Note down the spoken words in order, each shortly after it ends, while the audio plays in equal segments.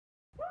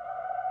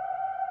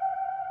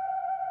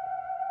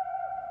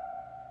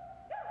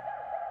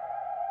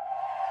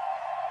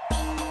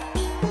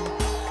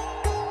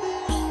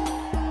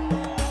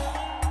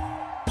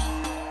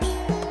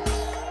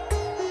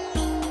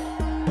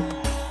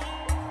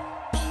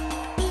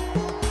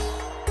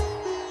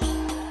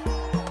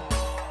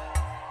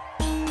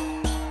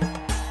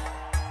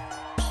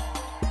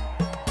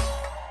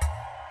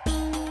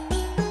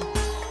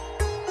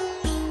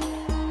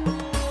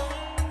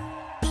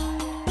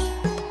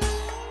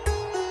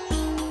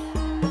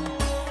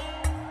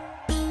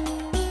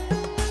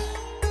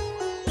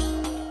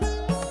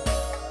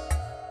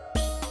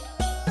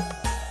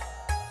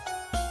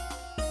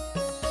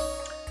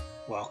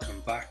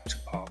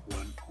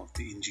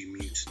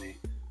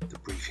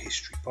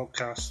History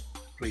podcast.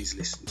 Please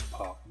listen to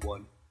part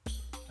 1,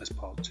 as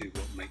part 2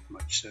 won't make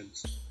much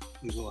sense.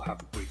 We will have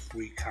a brief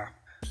recap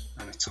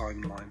and a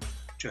timeline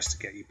just to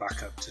get you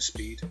back up to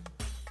speed.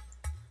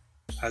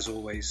 As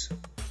always,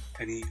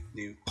 any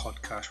new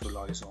podcast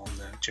relies on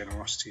the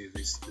generosity of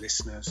his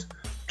listeners.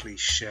 Please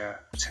share,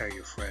 tell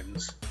your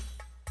friends.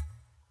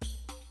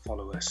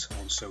 Follow us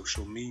on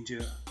social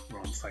media.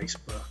 We're on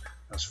Facebook.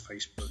 That's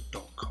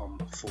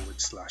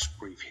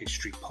facebook.com/Brief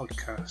History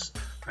Podcast,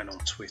 and on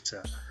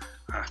Twitter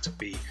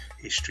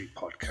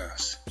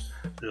 @BHistoryPodcast.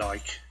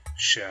 Like,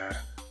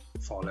 share,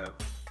 follow,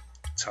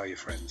 tell your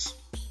friends.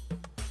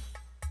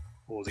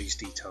 All these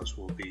details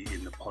will be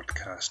in the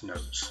podcast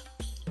notes.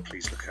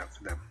 Please look out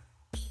for them.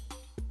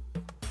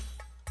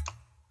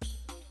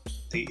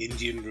 The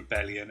Indian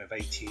Rebellion of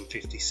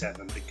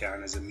 1857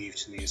 began as a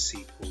mutiny of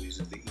sepoys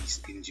of the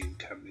East Indian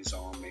Company's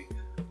army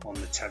on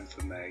the 10th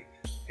of May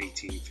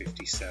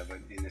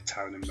 1857 in the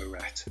town of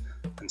Meerut,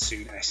 and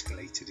soon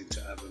escalated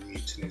into other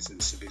mutinies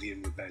and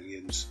civilian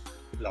rebellions,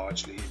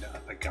 largely in the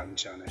upper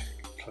Gangetic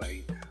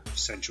plain of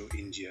central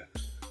India,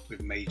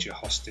 with major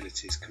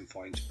hostilities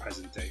confined to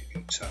present-day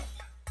Uttar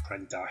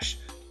Pradesh,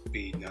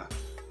 Bihar,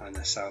 and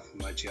the South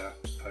Madhya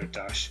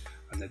Pradesh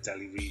and the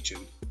Delhi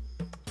region.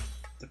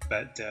 The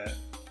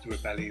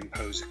rebellion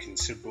posed a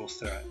considerable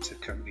threat to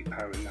company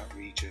power in that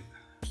region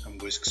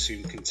and was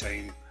soon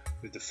contained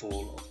with the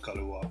fall of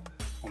Gwalior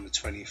on the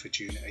 20th of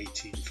June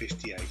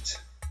 1858.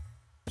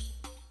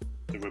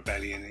 The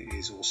rebellion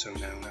is also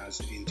known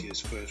as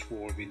India's First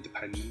War of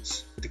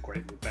Independence, the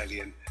Great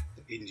Rebellion,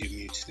 the Indian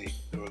Mutiny,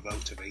 the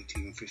Revolt of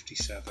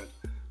 1857,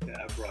 the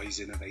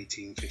Uprising of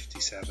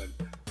 1857,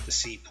 the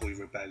Sepoy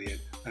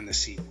Rebellion, and the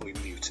Sepoy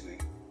Mutiny.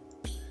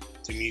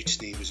 The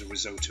mutiny was a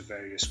result of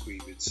various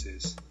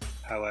grievances.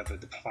 However,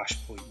 the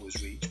flashpoint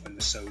was reached when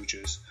the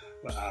soldiers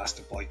were asked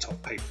to bite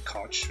off paper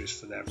cartridges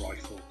for their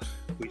rifle,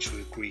 which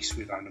were greased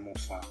with animal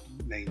fat,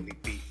 namely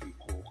beef and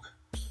pork.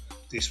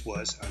 This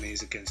was and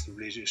is against the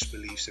religious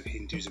beliefs of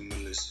Hindus and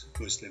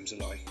Muslims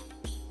alike.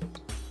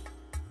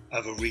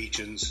 Other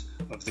regions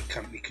of the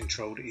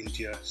company-controlled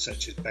India,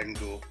 such as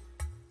Bengal,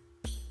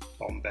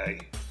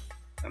 Bombay,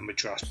 and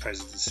Madras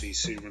Presidency,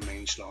 soon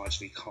remained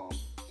largely calm.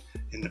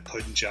 In the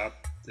Punjab,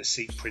 the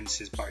Sikh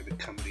princes backed the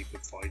company,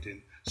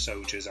 providing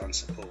soldiers and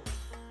support.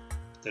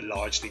 The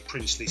largely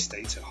princely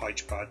states of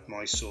Hyderabad,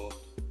 Mysore,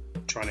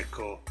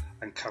 Travancore,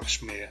 and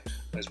Kashmir,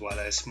 as well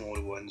as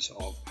smaller ones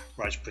of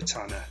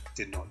Rajputana,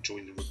 did not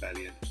join the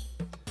rebellion.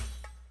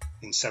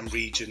 In some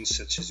regions,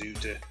 such as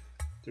Uttar,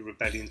 the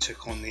rebellion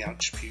took on the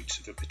attributes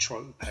of a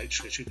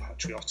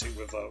patriotic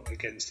revolt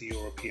against the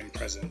European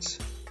presence.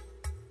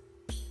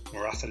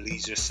 Maratha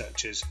leaders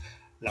such as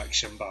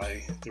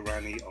Lakshmanbai, the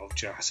Rani of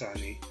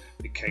Jhansi,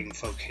 became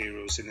folk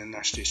heroes in the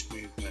nationalist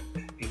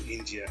movement in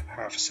India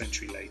half a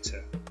century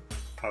later.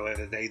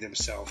 However, they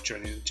themselves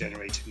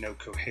generated no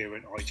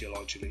coherent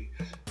ideology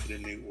for the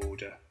new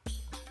order.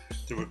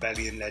 The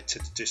rebellion led to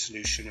the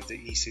dissolution of the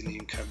East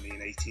Indian Company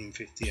in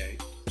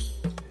 1858.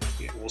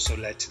 It also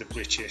led to the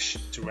British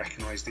to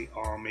recognise the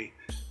army,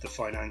 the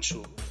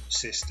financial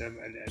system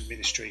and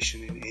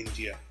administration in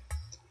India,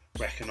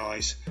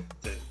 recognise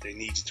that they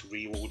needed to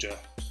reorder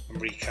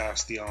and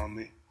recast the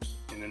army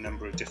in a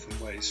number of different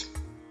ways.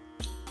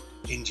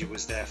 India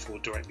was therefore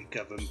directly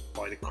governed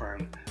by the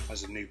Crown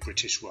as a new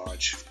British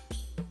Raj.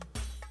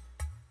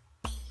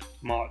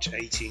 March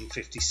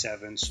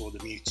 1857 saw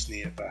the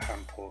mutiny at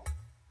Travancore.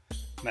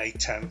 May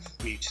 10th,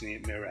 mutiny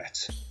at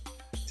Meerut.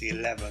 The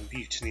 11th,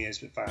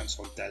 mutineers advanced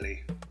on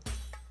Delhi.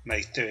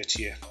 May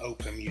 30th,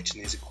 open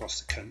mutinies across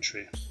the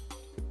country.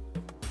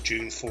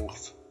 June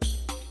 4th,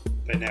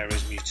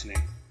 Benares Mutiny.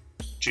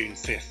 June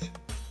 5th,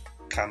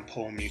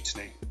 Kanpur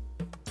Mutiny.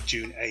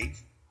 June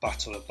 8th,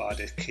 Battle of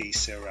Bada Ki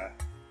Sirah.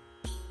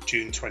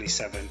 June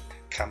 27th,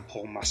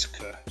 Kanpur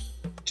Massacre.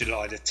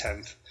 July the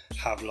 10th,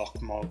 Havelock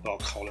Mobile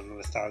column of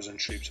 1,000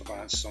 troops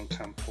advances on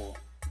Kanpur.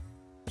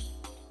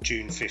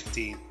 June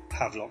 15,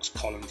 Havelock's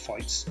column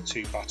fights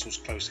 2 battles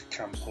close to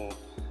Kanpur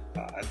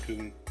at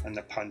Agun and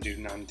the Pandu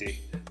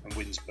Nandi and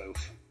wins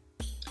both.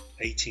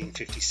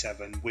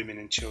 1857, women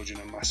and children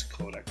are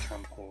massacred at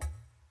Kanpur.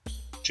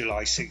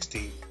 July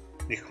 16,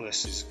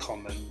 Nicholas's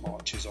column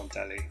marches on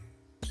Delhi.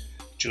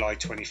 July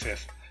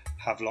 25th,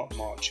 Havelock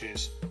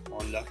marches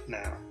on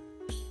Lucknow.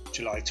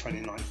 July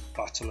 29th,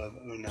 Battle of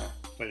Una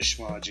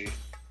Balshwaji.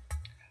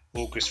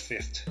 August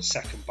 5th,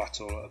 Second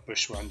Battle of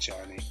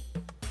Bushwanjani.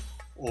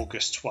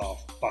 August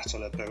 12th,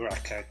 Battle of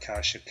Baraka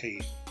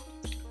Kashaki.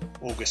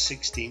 August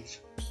 16th,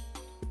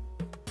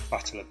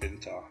 Battle of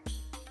Bindar.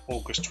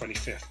 August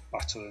 25th,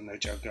 Battle of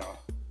Najagar.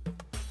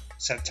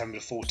 September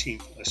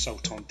 14th,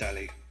 Assault on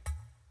Delhi.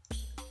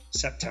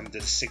 September the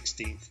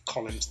 16th,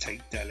 columns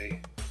take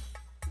Delhi.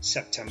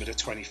 September the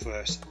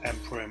 21st,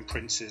 Emperor and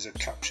princes are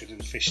captured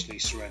and officially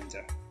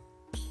surrender.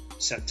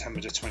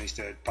 September the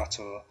 23rd,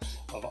 Battle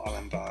of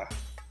Alambar.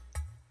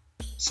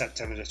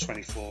 September the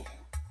 24th,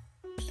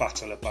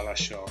 Battle of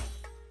Balashore.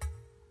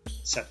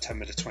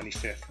 September the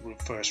 25th,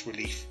 first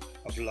relief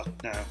of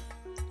Lucknow.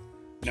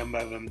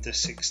 November the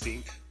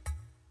 16th,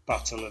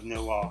 Battle of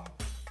Nowar.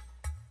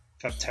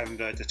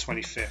 September the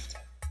 25th,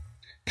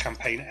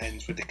 campaign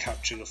ends with the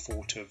capture of the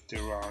fort of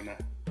Durrani.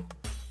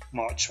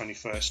 March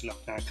 21st,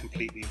 Lucknow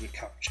completely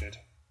recaptured.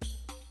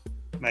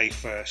 May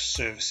 1st,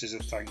 services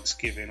of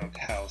thanksgiving are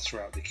held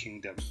throughout the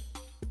kingdom.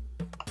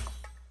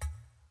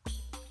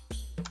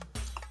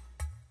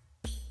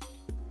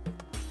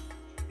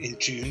 In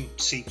June,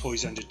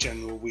 sepoys under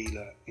General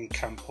Wheeler in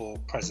Kanpur,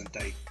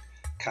 present-day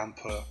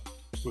Kanpur,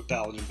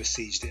 rebelled and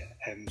besieged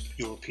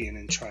European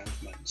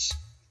encampments.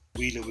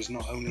 Wheeler was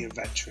not only a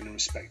veteran and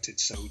respected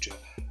soldier,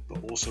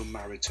 but also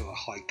married to a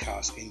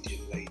high-caste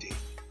Indian lady.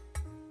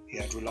 He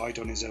had relied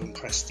on his own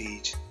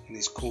prestige and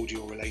his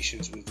cordial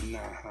relations with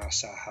Nana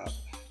Sahib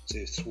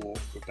to thwart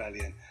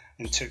rebellion,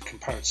 and took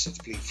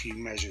comparatively few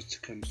measures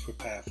to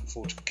prepare for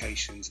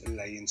fortifications, and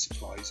lay in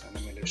supplies and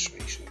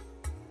administration.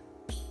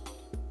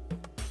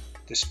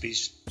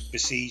 The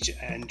besiege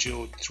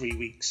endured 3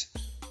 weeks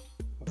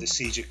of the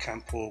siege of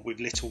Kanpur with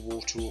little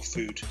water or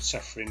food,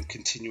 suffering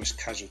continuous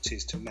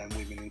casualties to men,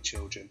 women and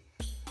children.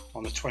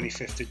 On the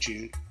 25th of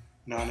June,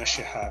 Nana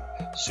Sahib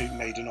soon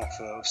made an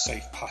offer of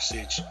safe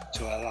passage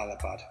to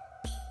Allahabad.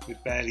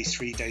 With barely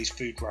 3 days'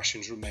 food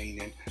rations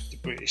remaining, the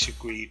British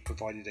agreed,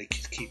 provided they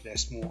could keep their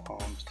small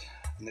arms,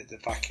 and that the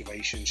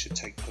evacuation should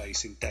take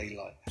place in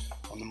daylight.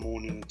 On the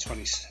morning of the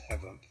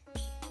 27th,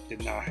 the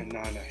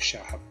Nana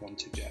Sahib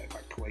wanted the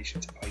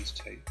evacuation to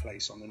take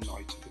place on the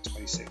night of the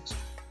 26th.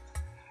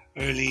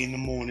 Early in the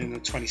morning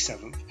of the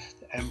 27th,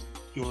 the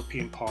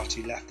European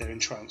party left their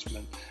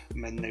entrenchment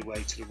and made their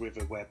way to the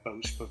river, where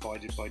boats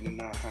provided by the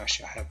Nana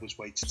Sahib was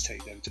waiting to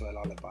take them to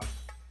Allahabad.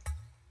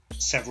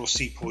 Several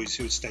sepoys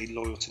who had stayed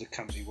loyal to the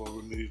company were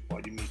removed by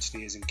the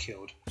mutineers and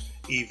killed,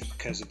 either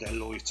because of their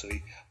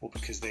loyalty or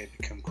because they had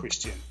become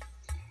Christian.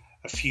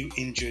 A few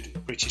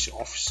injured British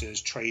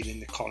officers trailing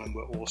the column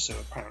were also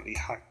apparently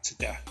hacked to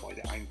death by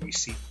the angry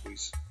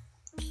sepoys.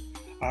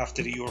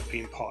 After the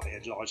European party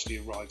had largely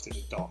arrived at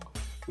the dock,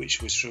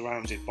 which was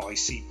surrounded by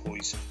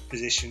sepoys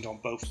positioned on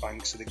both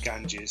banks of the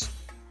Ganges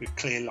with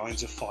clear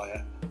lines of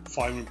fire,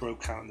 firing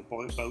broke out and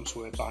the boats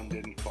were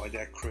abandoned by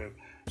their crew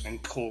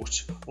and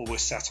caught or were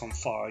set on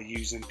fire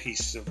using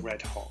pieces of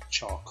red-hot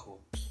charcoal.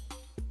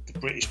 The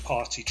British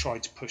party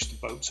tried to push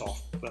the boats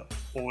off, but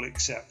all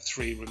except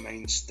 3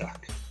 remained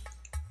stuck.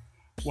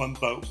 One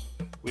boat,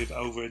 with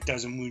over a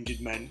dozen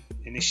wounded men,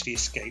 initially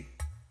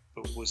escaped,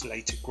 but was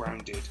later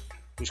grounded,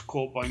 was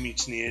caught by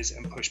mutineers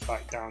and pushed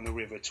back down the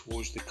river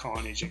towards the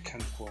carnage at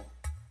Kanpur.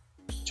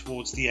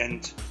 Towards the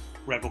end,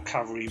 rebel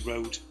cavalry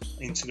rode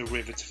into the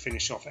river to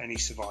finish off any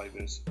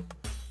survivors.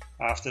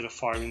 After the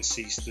firing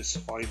ceased, the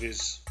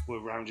survivors were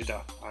rounded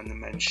up and the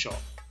men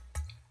shot.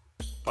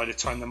 By the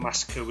time the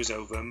massacre was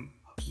over,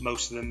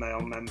 most of the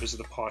male members of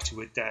the party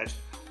were dead,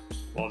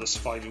 while the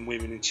surviving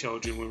women and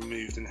children were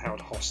removed and held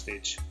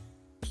hostage.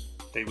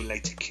 They were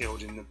later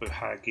killed in the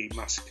Buhagi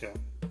massacre.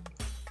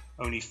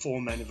 Only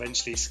 4 men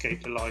eventually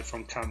escaped alive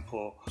from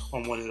Kanpur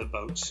on one of the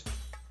boats.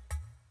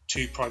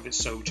 2 private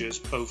soldiers,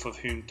 both of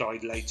whom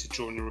died later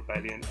during the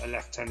rebellion, a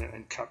lieutenant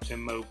and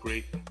Captain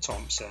Mowbray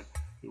Thompson,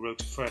 who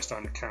wrote a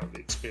first-hand account of the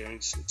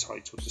experience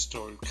entitled The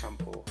Story of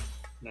Kanpur,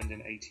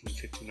 London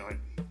 1859.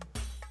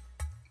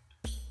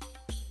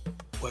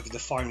 Whether the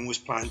firing was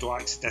planned or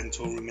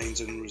accidental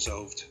remains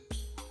unresolved.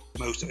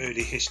 Most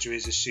early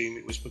histories assume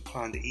it was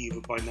planned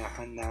either by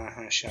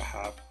Nana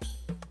Sahib,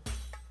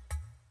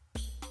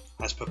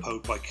 as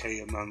proposed by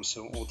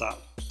Edmondson, or that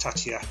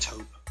Tatya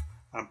Tope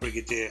and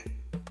Brigadier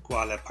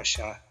Gwalior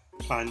Pasha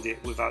planned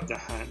it without the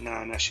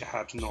Nana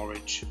Sahib's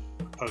knowledge,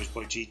 proposed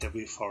by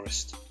G.W.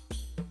 Forrest.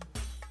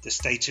 The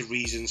stated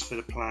reasons for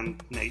the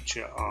planned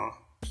nature are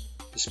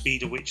the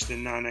speed at which the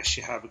Nana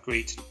Sahib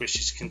agreed to the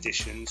British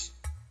conditions,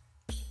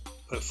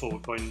 put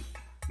forward by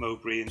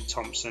Mowbray and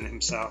Thompson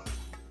himself,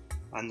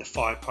 and the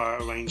firepower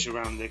arranged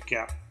around the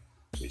gap,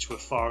 which were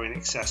far in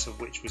excess of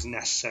which was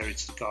necessary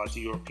to guard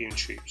the European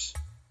troops.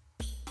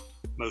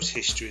 Most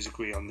histories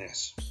agree on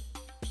this.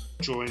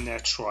 During their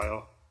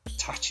trial,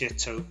 Tatya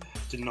Tope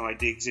denied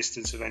the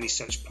existence of any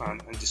such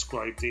plan and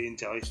described the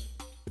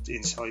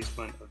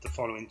incitement of the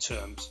following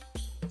terms.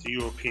 The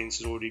Europeans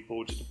had already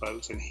boarded the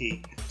boat, and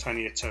he,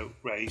 Tatya Tope,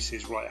 raised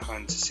his right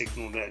hand to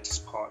signal their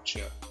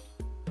departure.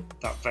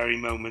 That very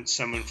moment,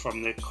 someone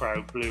from the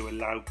crowd blew a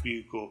loud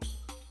bugle,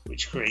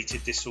 which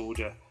created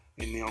disorder.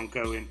 In the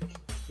ongoing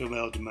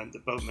bewilderment, the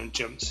boatmen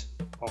jumped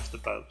off the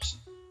boats.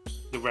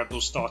 The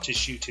rebels started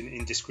shooting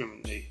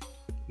indiscriminately.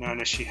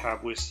 Nana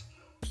Sahib,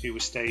 who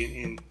was staying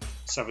in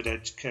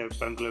Savadej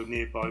bungalow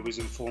nearby, was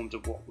informed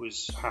of what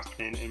was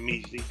happening and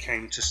immediately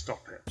came to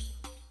stop it.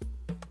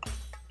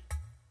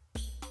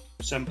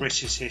 Some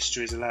British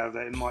histories allow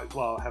that it might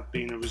well have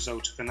been a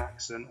result of an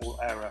accident or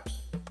error.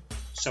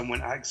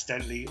 Someone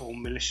accidentally or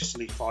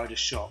maliciously fired a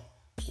shot.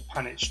 The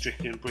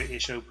panic-stricken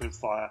British opened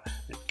fire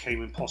and it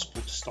became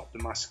impossible to stop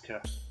the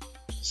massacre.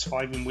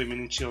 Surviving women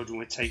and children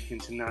were taken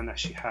to Nana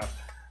Sahib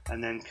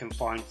and then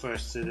confined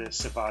first to the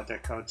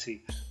Savada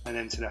County and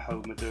then to the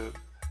home of the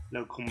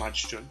local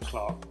magistrate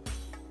clerk,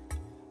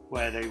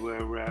 where they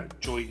were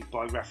joined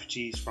by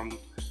refugees from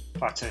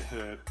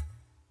Fatehpur.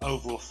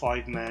 Overall,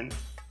 5 men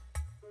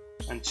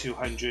and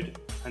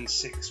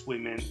 206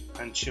 women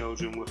and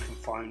children were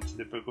confined to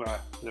the Bihar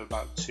for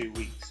about 2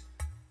 weeks.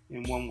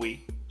 In 1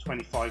 week,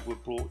 25 were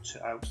brought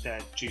out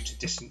dead due to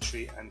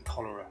dysentery and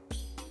cholera.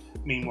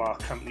 Meanwhile,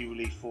 a company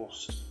relief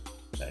force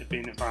that had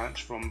been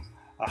advanced from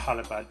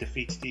Hyderabad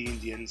defeated the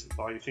Indians.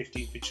 By the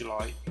 15th of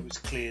July, it was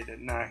clear that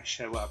Nana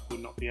Shahab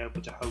would not be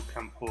able to hold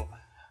Kanpur,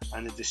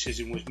 and the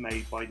decision was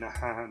made by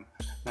Nana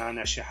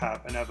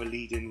Shahab and other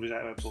leading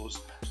rebels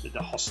that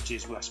the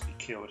hostages must be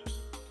killed.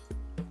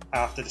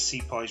 After the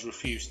sepoys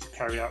refused to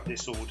carry out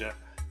this order,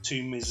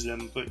 2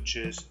 Muslim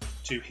butchers,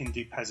 2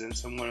 Hindu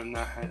peasants and one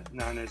of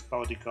Nana's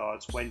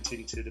bodyguards went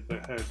into the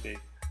Bihar.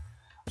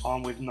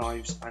 Armed with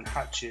knives and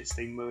hatchets,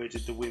 they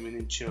murdered the women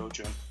and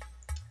children.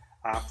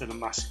 After the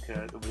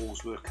massacre, the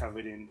walls were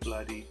covered in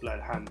blood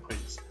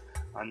handprints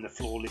and the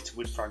floor littered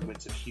with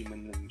fragments of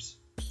human limbs.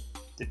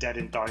 The dead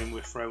and dying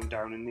were thrown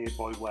down a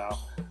nearby well,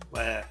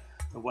 where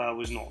the well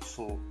was not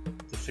full.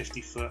 The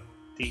 50-foot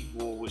deep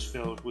wall was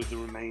filled with the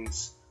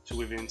remains to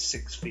within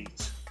 6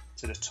 feet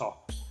to the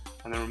top,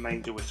 and the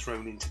remainder were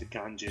thrown into the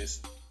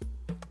Ganges.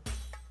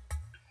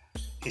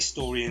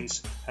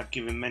 Historians have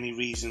given many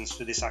reasons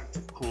for this act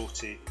of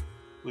cruelty,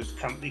 with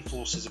company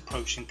forces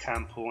approaching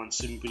Kanpur and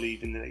soon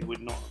believing that they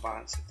would not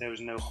advance if there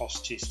was no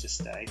hostages to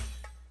stay.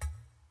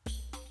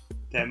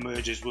 Their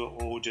murders were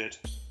ordered,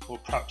 or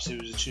perhaps it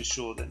was to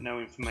ensure that no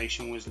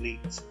information was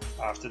leaked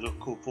after the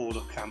fall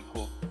of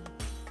Kanpur.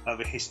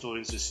 Other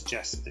historians have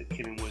suggested that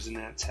killing was an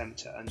attempt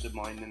to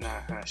undermine the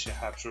Nana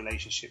Shahab's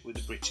relationship with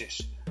the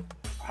British.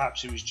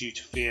 Perhaps it was due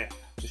to the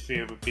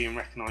fear of being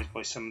recognised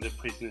by some of the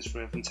prisoners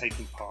for having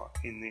taken part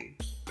in the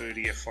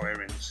earlier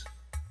firings.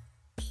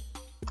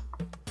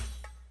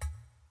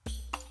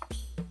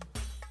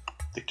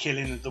 The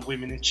killing of the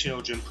women and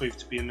children proved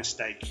to be a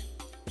mistake.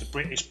 The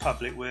British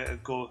public were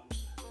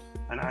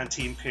and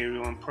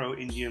anti-imperial and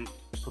pro-Indian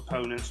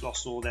proponents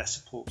lost all their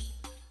support.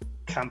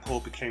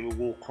 Kanpur became a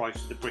war cry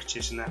for the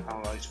British and their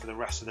allies for the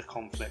rest of the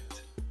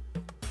conflict.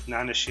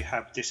 Nana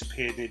Shahab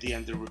disappeared near the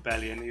end of the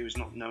rebellion. It was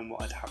not known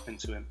what had happened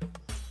to him.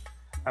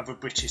 Other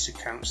British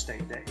accounts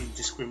state that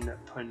indiscriminate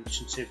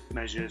punitive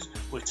measures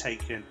were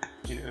taken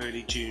in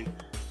early June,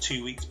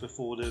 2 weeks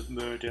before the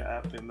murder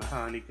at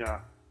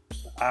Mahanigarh,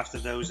 after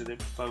those of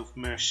both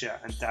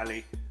Meerut and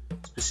Delhi,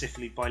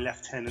 specifically by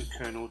Lieutenant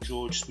Colonel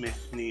George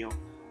Smith Neal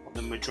of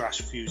the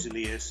Madras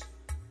Fusiliers,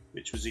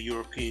 which was a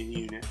European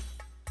unit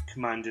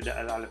commanded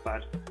at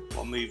Allahabad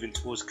while moving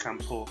towards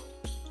Kanpur.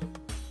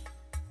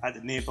 At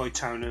the nearby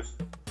town of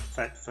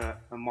Fatehpur,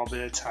 a mob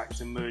had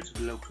attacked and murdered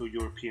the local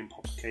European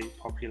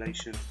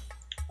population.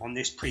 On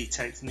this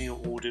pretext,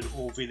 Neal ordered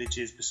all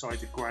villages beside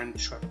the Grand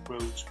Trunk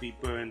Road to be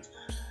burned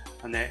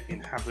and their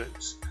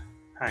inhabitants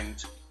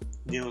hanged.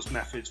 Neal's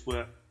methods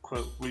were,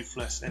 quote,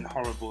 ruthless and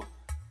horrible,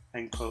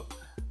 end quote,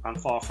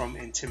 and far from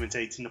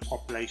intimidating the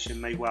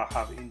population, may well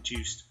have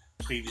induced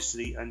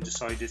previously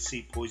undecided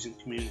sepoys and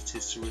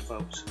communities to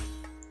revolt.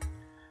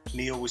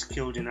 Neal was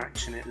killed in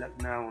action at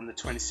Lucknow on the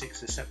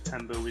 26th of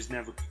September and was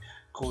never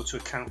called to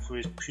account for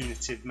his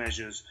punitive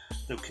measures,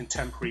 though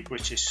contemporary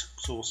British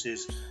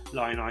sources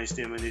lionised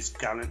him and his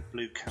gallant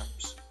blue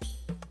caps.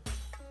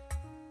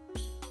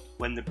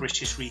 When the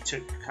British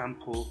retook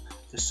Kanpur,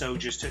 the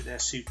soldiers took their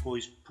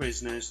sepoys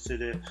prisoners to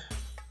the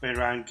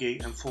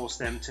Barangi and forced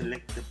them to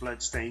lick the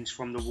bloodstains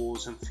from the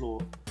walls and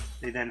floor.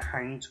 They then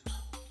hanged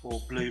or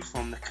blew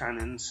from the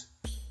cannons,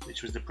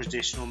 which was the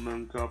traditional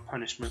Mughal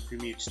punishment for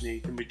mutiny,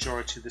 the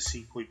majority of the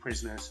sepoy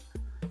prisoners.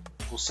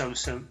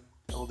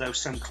 Although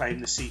some claim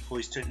the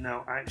sepoys took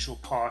no actual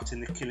part in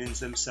the killings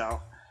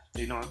themselves,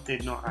 they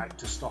did not act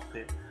to stop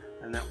it,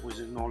 and that was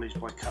acknowledged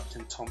by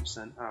Captain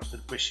Thompson after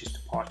the British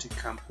departed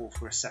Kanpur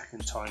for a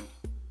second time.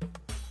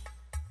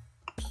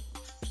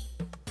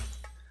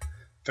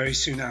 Very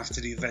soon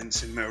after the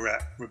events in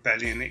Meerut,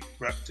 rebellion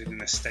erupted in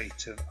the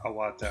state of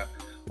Awadh,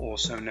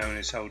 also known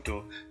as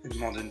Hodor in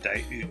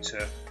modern-day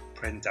Uttar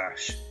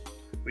Pradesh,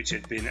 which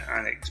had been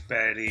annexed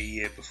barely a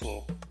year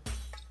before.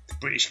 The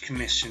British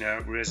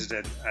Commissioner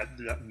resident at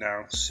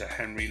Lucknow, Sir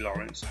Henry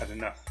Lawrence, had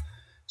enough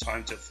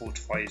time to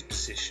fortify his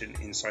position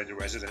inside the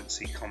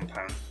residency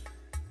compound.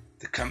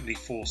 The company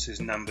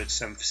forces numbered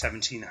some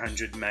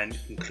 1,700 men,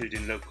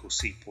 including local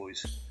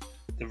sepoys.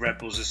 The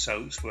rebels'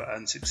 assaults were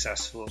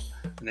unsuccessful,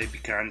 and they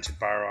began to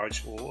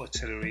barrage all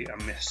artillery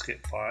and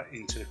musket fire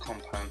into the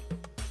compound.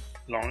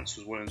 Lawrence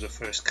was one of the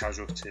first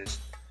casualties.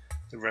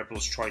 The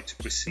rebels tried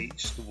to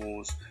besiege the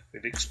walls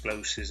with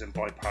explosives and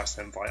bypass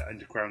them via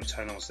underground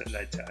tunnels that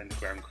led to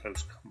underground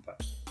close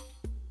combat.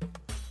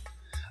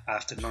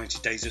 After 90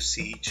 days of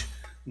siege,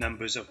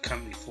 numbers of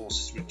company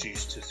forces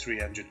reduced to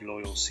 300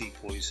 loyal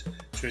sepoys,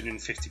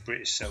 250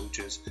 British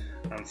soldiers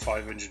and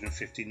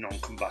 550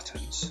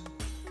 non-combatants.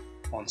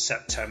 On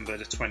September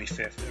the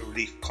 25th, a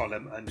relief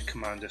column under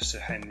command of Sir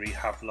Henry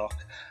Havelock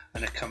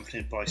and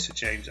accompanied by Sir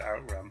James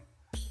Outram,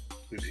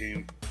 with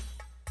whom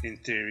in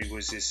theory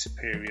was his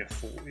superior,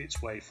 fought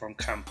its way from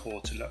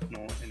Kanpur to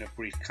Lucknow in a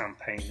brief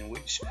campaign in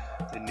which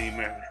the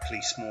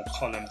numerically small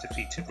column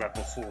defeated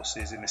rebel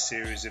forces in a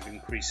series of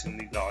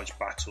increasingly large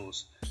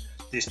battles.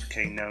 This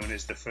became known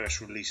as the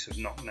first release of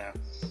Lucknow,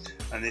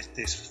 and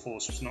this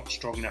force was not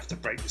strong enough to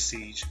break the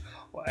siege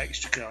or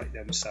extricate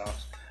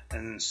themselves,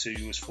 and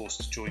soon was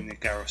forced to join the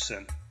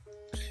garrison.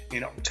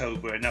 In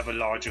October, another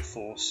larger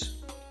force,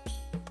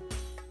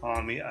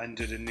 army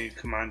under the new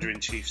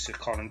commander-in-chief Sir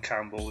Colin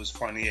Campbell, was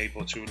finally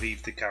able to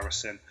relieve the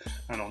garrison,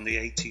 and on the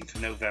 18th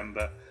of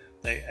November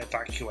they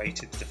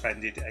evacuated the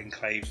defended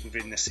enclave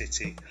within the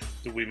city,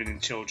 the women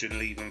and children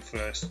leaving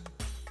first.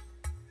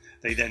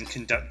 They then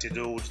conducted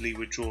an orderly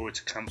withdrawal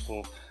to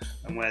Campbell,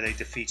 and where they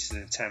defeated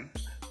an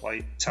attempt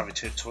by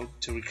Tavitur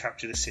to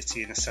recapture the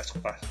city in the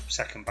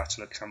Second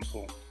Battle of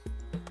Campbell.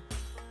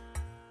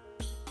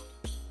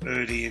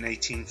 Early in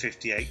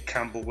 1858,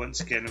 Campbell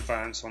once again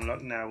advanced on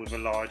Lucknow with a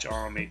large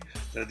army,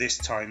 though this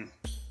time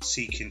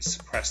seeking to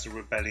suppress the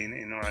rebellion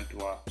in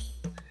Adwa.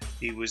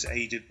 He was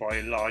aided by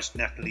a large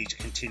Nepalese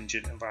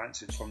contingent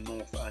advancing from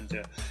north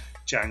under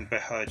Jang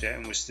Bahadur,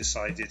 and was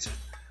decided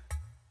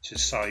to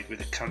side with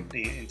the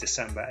company in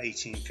December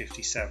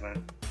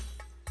 1857.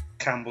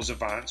 Campbell's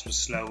advance was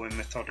slow and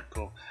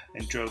methodical,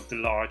 and drove the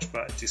large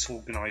but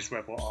disorganised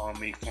rebel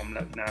army from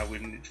Lucknow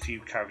with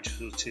few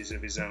casualties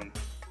of his own.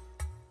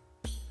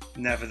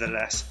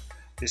 Nevertheless,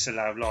 this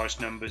allowed large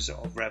numbers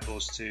of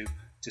rebels to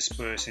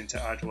disperse into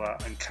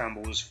Adwa, and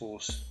Campbell was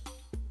forced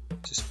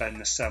to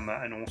spend the summer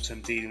and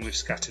autumn dealing with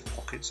scattered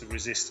pockets of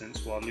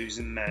resistance while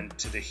losing men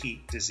to the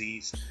heat,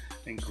 disease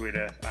and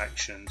guerrilla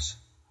actions.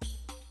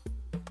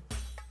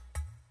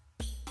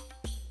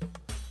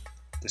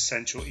 The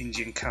Central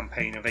Indian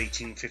Campaign of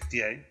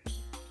 1858.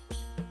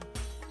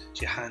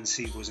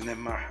 Jhansi was an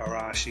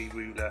Maharashi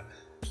ruler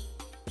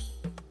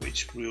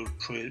which ruled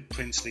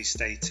princely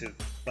state of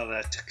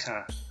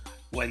Baltika.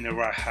 When the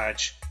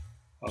Rahaj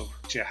of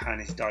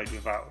Jhansi died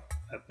without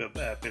a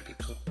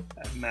biblical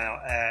male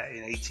heir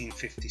in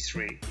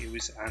 1853, it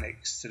was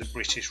annexed to the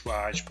British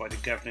Raj by the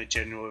Governor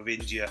General of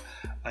India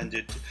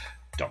under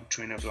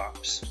doctrine of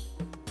lapse.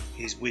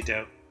 His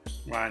widow,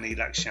 Rani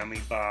Lakshmi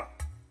Bai,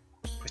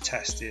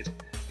 protested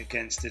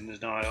against the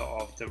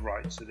denial of the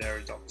rights of their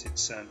adopted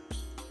son.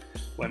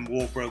 When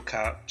war broke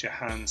out,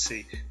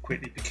 Jhansi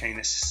quickly became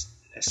a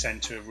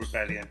centre of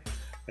rebellion.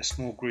 A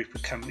small group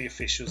of company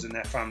officials and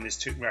their families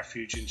took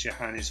refuge in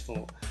Jhansi's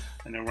fort,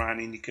 and the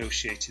Rani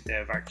negotiated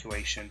their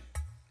evacuation.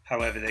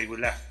 However, they were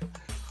left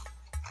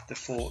the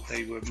fort,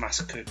 they were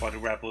massacred by the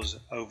rebels,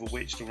 over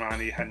which the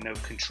Rani had no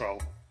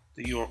control.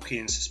 The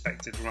Europeans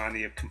suspected the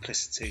Rani of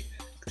complicity,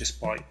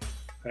 despite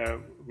her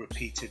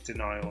repeated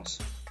denials.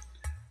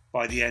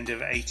 By the end of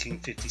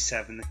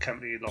 1857, the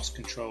company had lost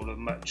control of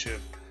much of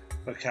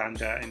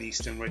Bakanda and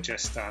eastern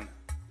Rajasthan.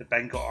 The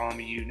Bengal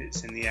army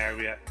units in the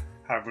area,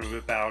 having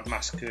rebelled,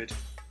 massacred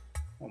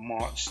or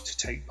marched to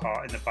take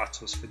part in the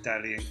battles for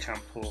Delhi and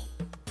Kanpur.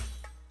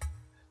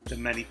 The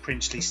many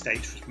princely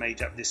states which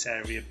made up this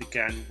area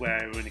began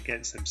warring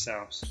against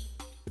themselves.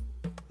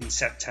 In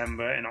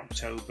September and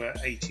October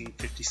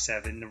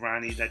 1857, the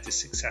Rani led the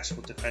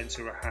successful defence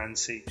of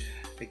Jhansi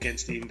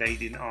against the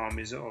invading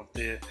armies of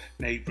the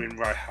neighbouring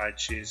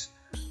Rajajes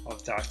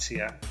of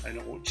Datia and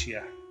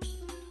Orchia.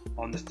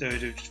 On the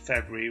 3rd of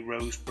February,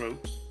 Rose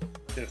broke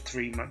the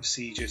 3-month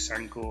siege of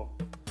Sangor.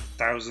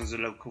 Thousands of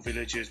local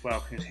villagers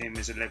welcomed him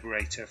as a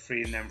liberator,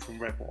 freeing them from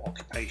rebel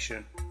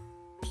occupation.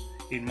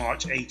 In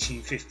March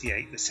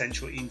 1858, the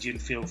Central Indian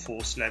Field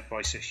Force led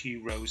by Sir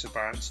Hugh Rose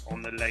advanced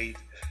on the laid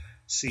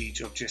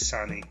siege of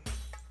Jhansi.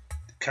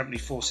 The company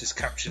forces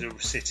captured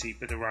the city,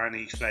 but the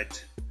Rani fled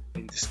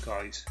in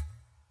disguise.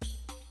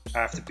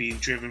 After being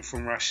driven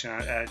from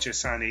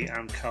Jhansi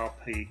and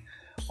Kalpi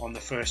on the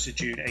 1st of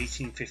June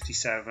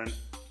 1857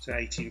 to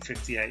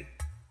 1858,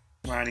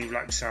 Rani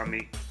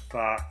Lakshmi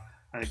Bai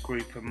and a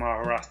group of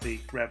Marathi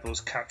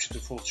rebels captured the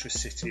fortress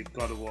city of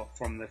Gwalior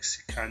from the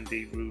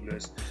Sikhandi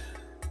rulers,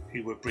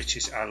 who were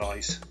British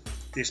allies.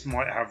 This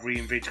might have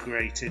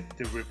reinvigorated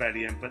the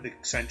rebellion, but the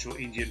Central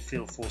Indian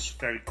Field Force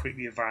very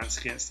quickly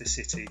advanced against the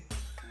city.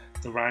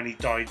 The Rani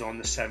died on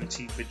the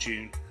 17th of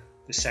June,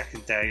 the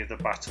second day of the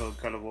Battle of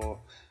Gwalior,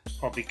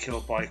 probably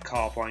killed by a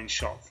carbine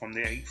shot from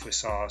the 8th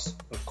Hussars,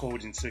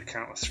 according to the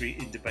account of 3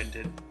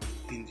 independent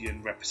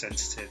Indian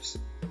representatives.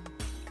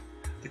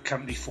 The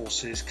company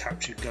forces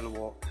captured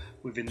Gwalior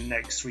within the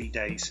next 3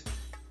 days.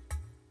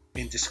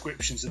 In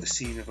descriptions of the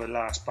scene of her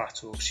last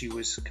battle, she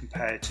was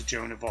compared to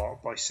Joan of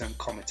Arc by some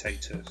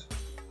commentators.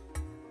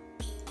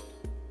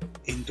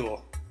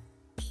 Indore.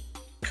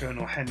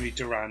 Colonel Henry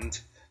Durand,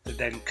 the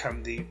then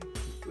company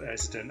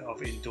president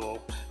of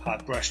Indore,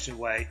 had brushed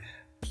away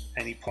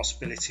any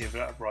possibility of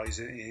an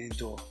uprising in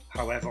Indore.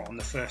 However, on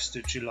the 1st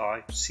of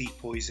July,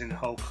 sepoys in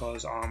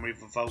Holkar's army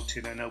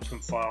revolted and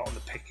opened fire on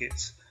the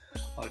pickets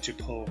of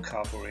Jaipur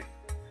cavalry.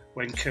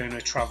 When Colonel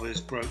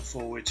Travers broke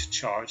forward to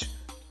charge,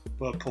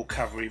 Burpur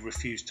cavalry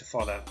refused to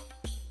follow.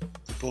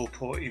 The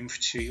Burpur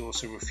infantry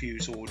also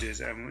refused orders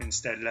and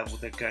instead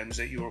levelled their guns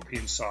at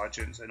European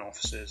sergeants and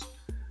officers.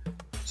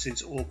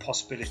 Since all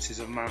possibilities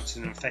of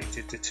mounting an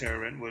effective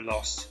deterrent were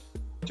lost,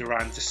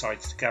 Durand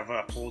decided to gather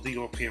up all the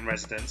European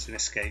residents and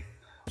escape,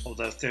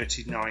 although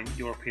 39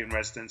 European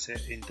residents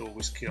at Indore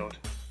was killed.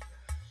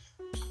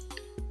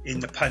 In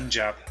the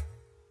Punjab,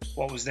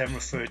 what was then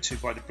referred to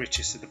by the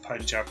British as the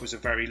Punjab was a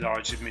very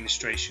large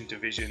administration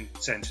division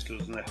centred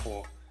in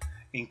Lahore,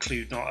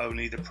 include not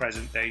only the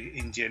present-day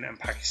Indian and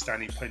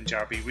Pakistani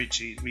Punjabi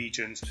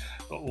regions,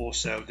 but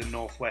also the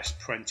northwest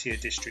frontier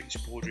districts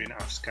bordering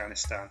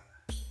Afghanistan.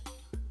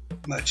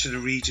 Much of the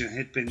region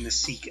had been the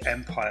Sikh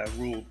Empire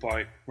ruled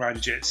by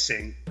Ranjit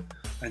Singh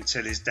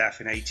until his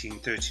death in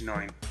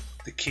 1839.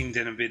 The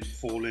kingdom had been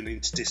fallen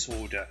into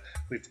disorder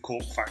with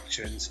court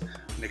factions,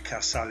 and the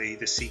Kasali,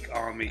 the Sikh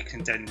army,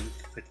 contending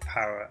for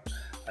power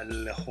at the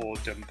Lahore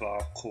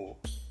Dunbar court.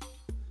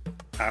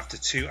 After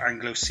two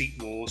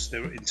Anglo-Sikh wars,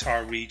 the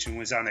entire region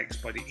was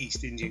annexed by the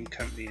East India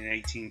Company in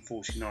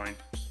 1849.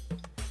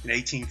 In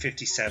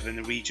 1857,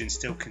 the region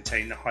still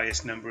contained the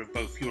highest number of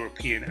both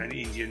European and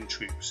Indian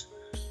troops.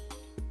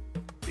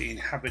 The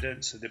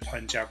inhabitants of the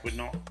Punjab were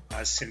not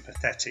as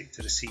sympathetic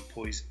to the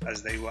sepoys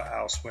as they were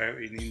elsewhere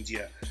in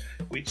India,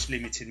 which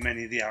limited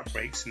many of the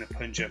outbreaks in the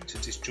Punjab to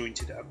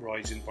disjointed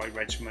uprising by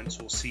regiments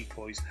or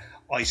sepoys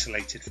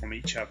isolated from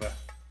each other.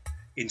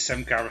 In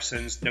some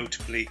garrisons,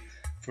 notably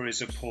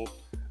Firozpur,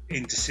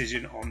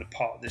 indecision on the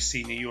part of the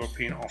senior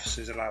European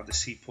officers allowed the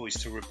sepoys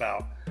to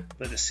rebel,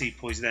 but the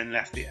sepoys then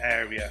left the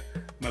area,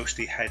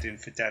 mostly heading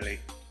for Delhi.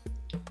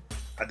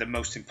 At the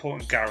most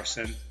important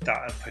garrison,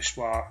 that of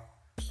Peshawar,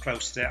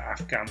 close to the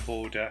Afghan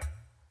border,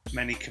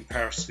 many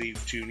comparatively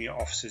junior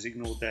officers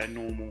ignored their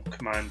normal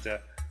commander,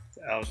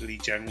 the elderly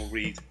General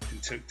Reed,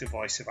 and took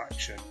divisive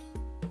action.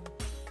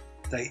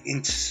 They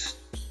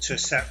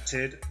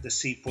intercepted the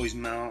sepoys'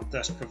 mail,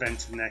 thus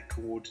preventing their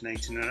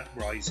coordinating an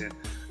uprising,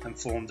 and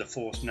formed a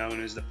force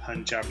known as the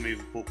Punjab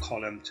Movable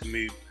Column to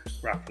move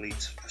rapidly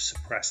to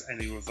suppress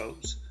any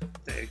revolts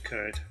that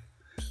occurred.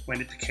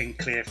 When it became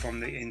clear from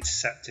the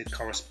intercepted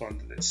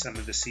correspondence that some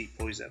of the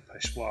sepoys at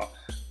Peshawar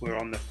were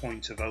on the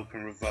point of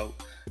open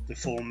revolt, the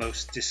four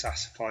most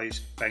dissatisfied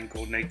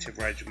Bengal native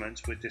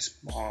regiments were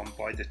disarmed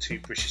by the two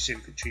British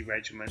infantry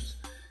regiments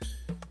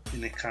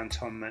in the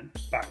cantonment,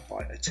 backed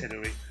by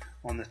artillery,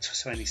 on the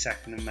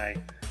 22nd of May.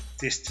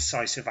 This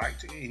decisive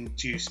act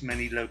induced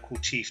many local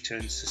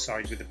chieftains to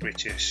side with the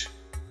British.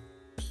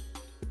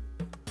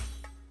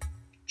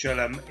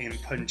 Jhelum in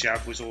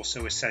Punjab was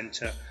also a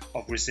centre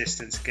of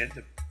resistance against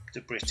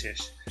the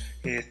British.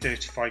 Here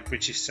 35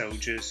 British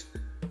soldiers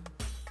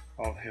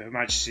of Her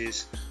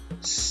Majesty's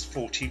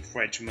 14th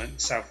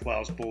Regiment, South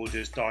Wales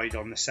Borders, died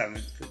on the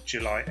 7th of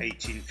July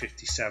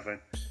 1857.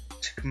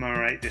 To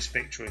commemorate this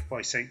victory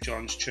by St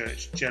John's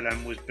Church,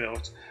 Jhelum was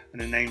built,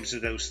 and the names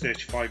of those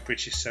 35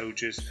 British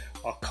soldiers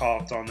are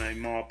carved on a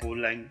marble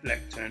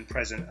lectern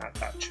present at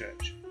that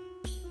church.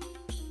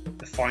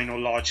 The final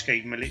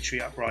large-scale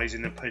military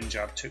uprising in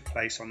Punjab took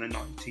place on the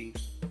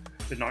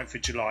 9th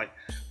of July,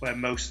 where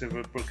most of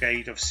a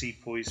brigade of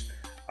sepoys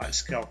at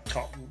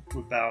Skeltop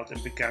rebelled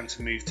and began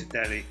to move to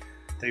Delhi.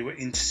 They were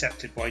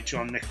intercepted by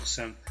John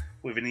Nicholson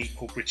with an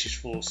equal British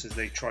force as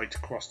they tried to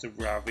cross the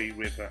Ravi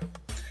River.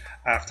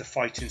 After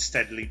fighting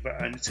steadily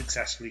but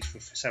unsuccessfully for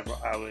several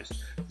hours,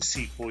 the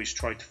sepoys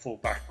tried to fall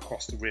back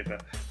across the river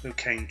but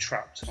became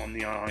trapped on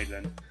the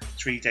island.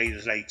 3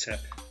 days later,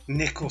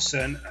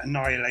 Nicholson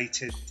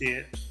annihilated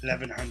the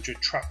 1,100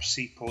 trapped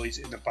sepoys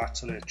in the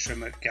Battle of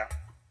Trimmock Gap.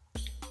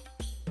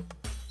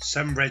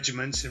 Some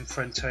regiments in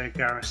frontier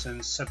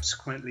garrisons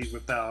subsequently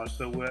rebelled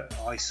but were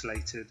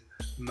isolated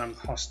among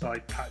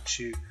hostile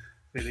Pachu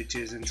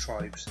villages and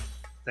tribes.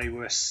 There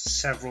were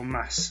several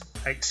mass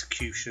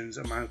executions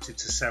amounted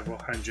to several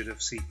hundred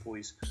of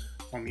sepoys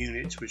from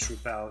units which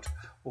rebelled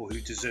or who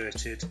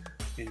deserted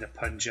in the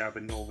Punjab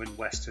and northern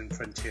western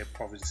frontier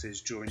provinces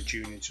during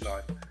June and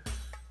July.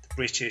 The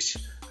British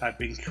had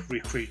been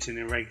recruiting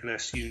irregular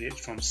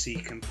units from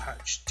Sikh and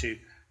Pashto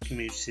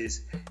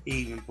communities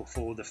even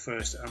before the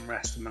first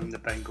unrest among the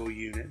Bengal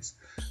units,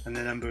 and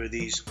the number of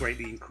these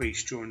greatly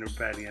increased during the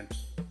rebellion.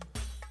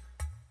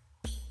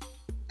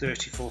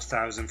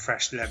 34,000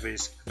 fresh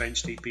levies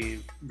eventually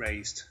being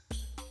raised.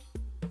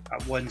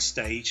 At one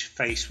stage,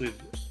 faced with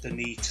the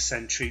need to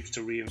send troops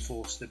to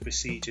reinforce the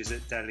besiegers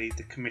at Delhi,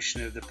 the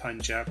Commissioner of the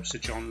Punjab, Sir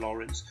John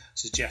Lawrence,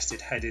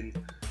 suggested heading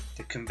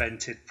the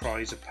coveted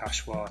prize of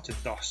Peshawar to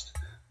Dost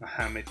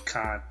Muhammad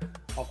Khan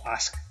of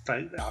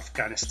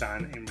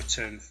Afghanistan in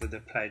return for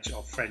the pledge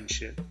of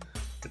friendship.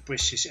 The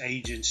British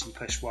agents in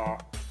Peshawar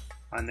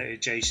and the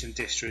adjacent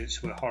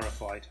districts were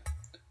horrified.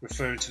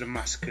 Referring to the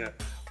massacre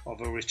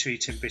of a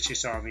retreating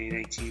British army in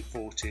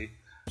 1840,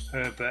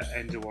 Herbert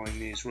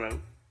Enderwines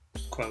wrote,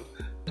 quote,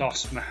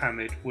 Dost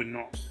Muhammad would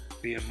not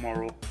be a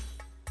moral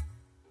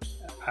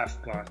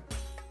Afghan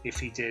if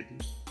he did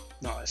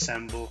not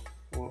assemble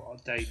or a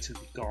day to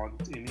be gone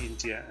in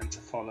India and to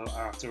follow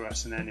after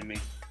us an enemy.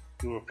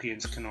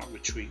 Europeans cannot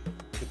retreat.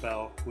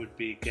 Kabul would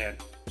be again.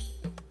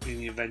 In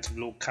the event of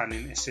Lord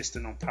Canning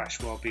insisting on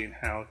Peshawar being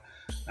held,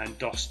 and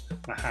Dost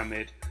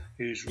Muhammad,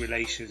 whose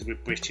relations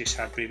with British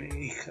have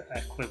been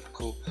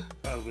equivocal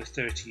for over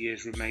 30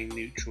 years, remain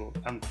neutral,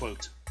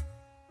 unquote.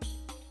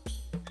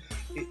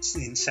 It's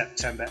in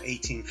September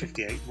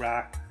 1858,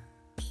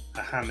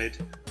 Ahmed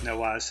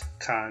Nawaz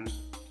Khan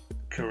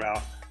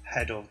Kural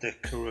head of the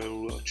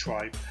Karur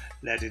tribe,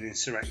 led an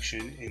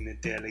insurrection in the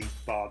Delhi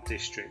Bard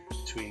district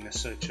between the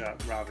Sucha,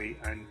 Ravi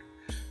and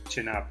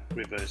Chenab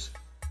rivers.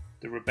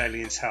 The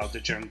rebellions held the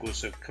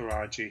jungles of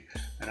Karachi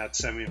and had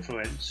some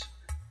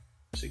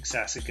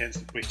success against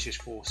the British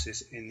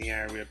forces in the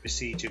area,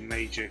 besieging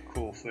Major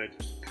Crawford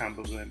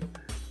Campbell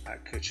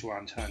at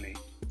Kuchwantani.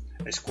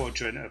 A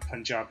squadron of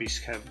Punjabi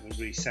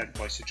cavalry sent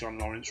by Sir John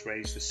Lawrence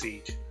raised the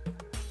siege.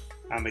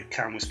 Ahmed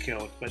Khan was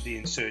killed, but the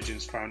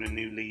insurgents found a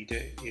new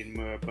leader in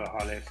Mir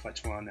Bahalif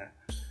Fatwana,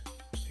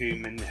 who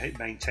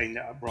maintained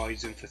the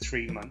uprising for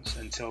 3 months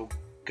until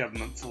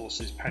government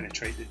forces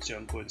penetrated the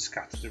jungle and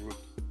scattered the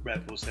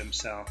rebels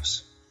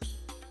themselves.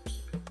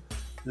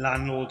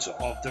 Landlords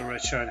of the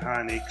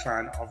Rajputani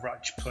clan of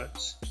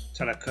Rajputs,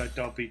 Talaka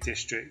Dobi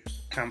district,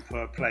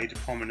 Kanpur played a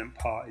prominent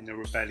part in the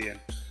rebellion.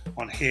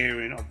 On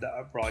hearing of the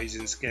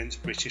uprisings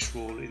against British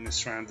rule in the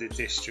surrounding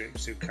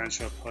districts of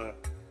Kanchanpur,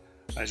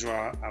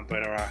 Ajra and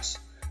Banaras,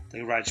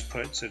 the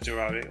Rajputs of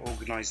Durrani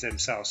organised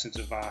themselves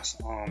into a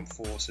vast armed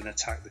force and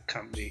attacked the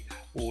company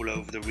all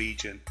over the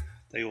region.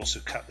 They also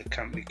cut the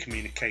company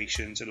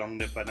communications along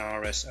the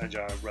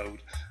Banaras-Ajra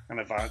road and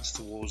advanced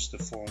towards the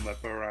former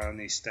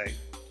Bareilly state.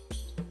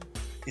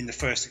 In the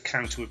first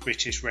encounter with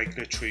British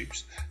regular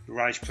troops, the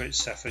Rajputs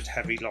suffered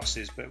heavy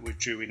losses but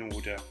withdrew in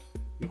order.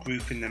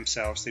 Regrouping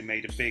themselves, they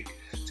made a bid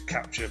to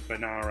capture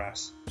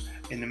Banaras.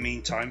 In the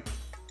meantime,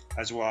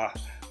 Ajwa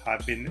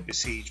had been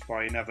besieged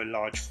by another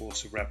large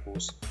force of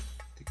rebels.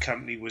 The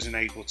company was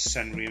unable to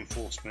send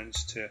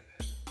reinforcements to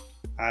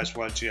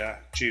Azwajia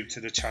due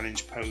to the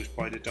challenge posed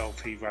by the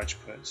Dolphi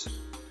Rajputs.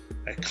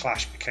 A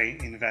clash became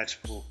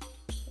inevitable,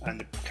 and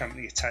the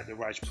company attacked the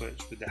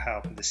Rajputs with the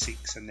help of the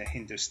Sikhs and the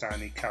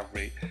Hindustani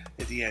cavalry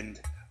at the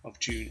end of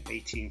June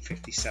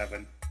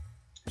 1857.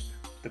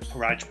 The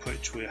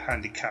Rajputs were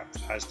handicapped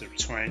as the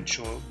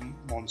torrential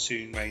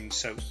monsoon rain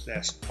soaked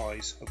their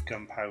supplies of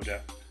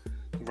gunpowder.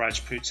 The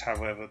Rajputs,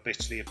 however,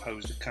 bitterly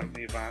opposed the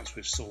company advance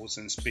with swords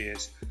and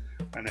spears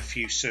and a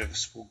few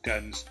serviceable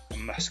guns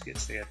and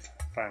muskets they had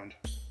found.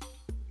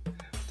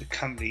 The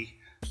company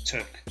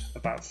took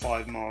about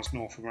 5 miles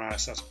north of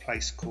Maras at a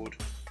place called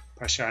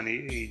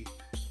Pashani-e-Anab.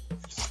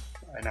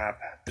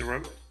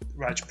 The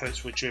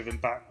Rajputs were driven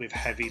back with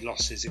heavy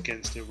losses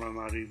against the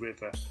Ramadi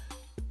River.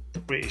 The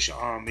British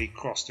army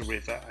crossed the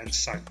river and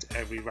sacked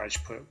every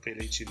Rajput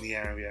village in the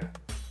area.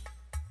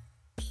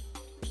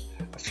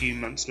 A few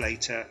months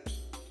later,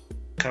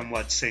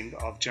 Kunwar Singh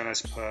of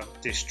Janaspur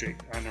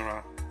district,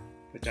 Anara,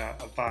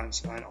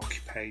 advanced and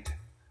occupied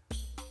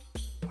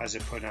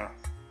Azapuna.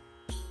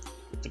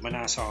 The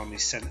Manas army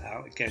sent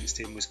out against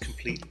him was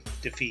completely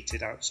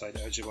defeated outside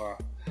Ajwa.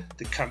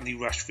 The company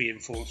rushed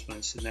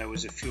reinforcements and there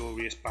was a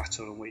furious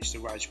battle in which the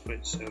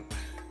Rajputs of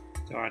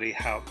Durrani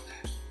helped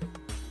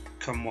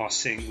Kunwar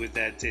Singh with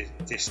their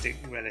distant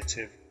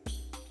relative.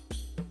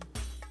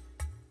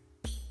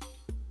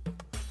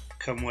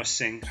 Kunwar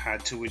Singh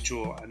had to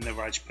withdraw and the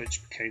Rajputs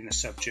became the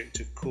subject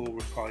of cruel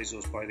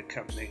reprisals by the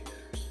company.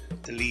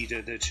 The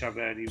leader, the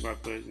Chavani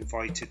Rajput,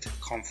 invited to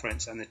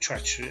conference and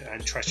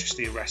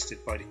treacherously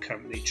arrested by the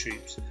company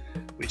troops,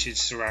 which had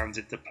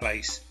surrounded the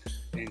place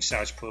in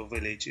Sajpur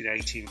village in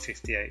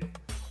 1858.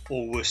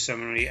 All were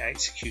summarily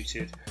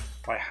executed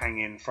by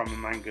hanging from a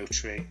mango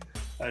tree,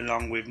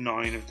 along with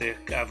 9 of their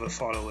other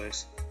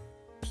followers.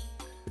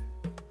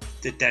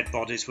 The dead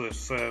bodies were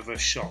further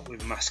shot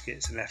with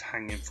muskets and left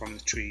hanging from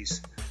the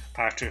trees.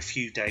 After a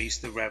few days,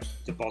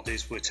 the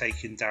bodies were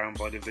taken down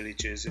by the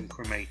villagers and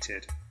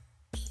cremated.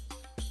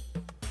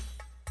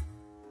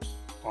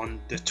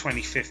 On the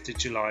 25th of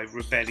July,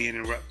 rebellion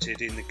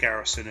erupted in the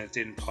garrison of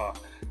Dinpar.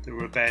 The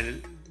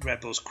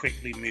rebels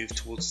quickly moved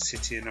towards the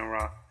city of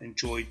Nara,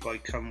 joined by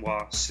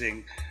Kunwar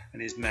Singh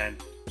and his men.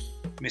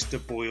 Mr.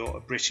 Boyle,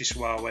 a British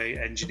railway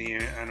engineer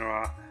in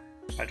Nara,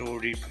 had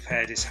already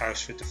prepared his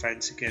house for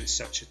defence against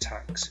such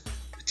attacks,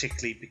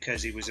 particularly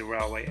because he was a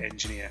railway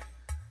engineer.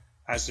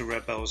 As the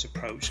rebels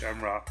approached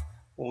Amra,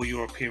 all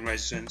European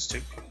residents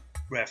took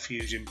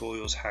refuge in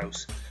Boyle's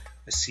house.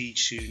 A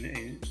siege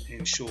soon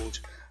ensued,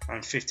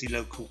 and 50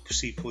 local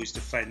sepoys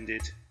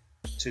defended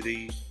to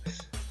the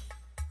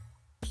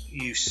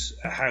use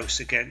a house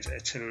against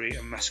artillery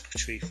and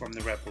musketry from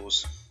the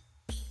rebels.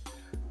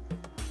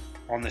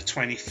 On the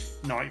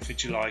 29th of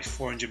July,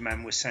 400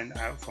 men were sent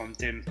out from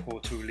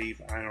Dinpur to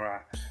relieve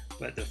Anara,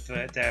 but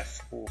their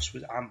force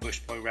was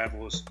ambushed by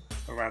rebels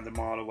around a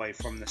mile away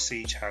from the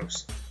siege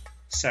house,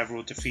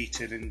 several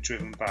defeated and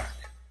driven back.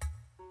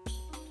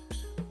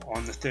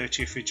 On the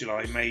 30th of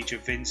July, Major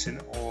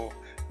Vincent Orr,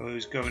 who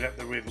was going up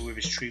the river with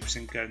his troops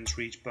and guns,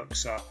 reached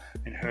Buxar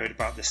and heard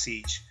about the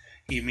siege.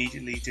 He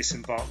immediately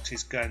disembarked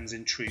his guns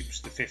and troops,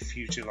 the 5th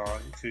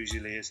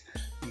Fusiliers,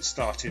 and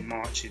started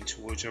marching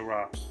towards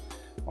Arra.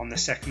 On the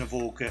 2nd of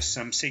August,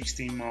 some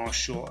 16 miles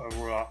short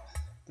of Arra,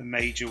 the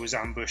Major was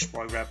ambushed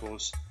by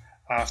rebels.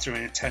 After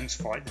an intense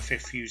fight, the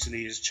 5th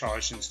Fusiliers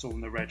charged and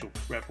stormed the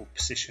rebel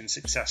position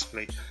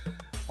successfully.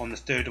 On the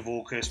 3rd of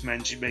August,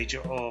 Major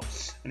Orr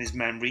and his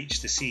men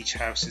reached the siege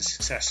house and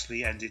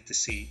successfully ended the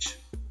siege.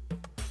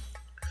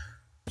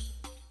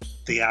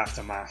 The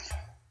aftermath.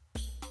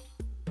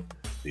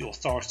 The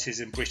authorities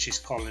in British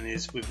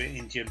colonies with an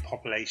Indian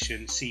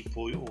population,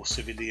 sepoy or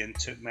civilian,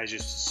 took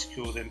measures to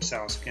secure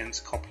themselves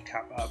against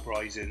copycat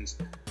uprisings.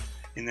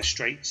 In the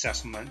Strait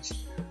settlements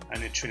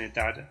and in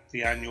Trinidad,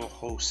 the annual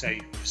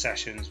wholesale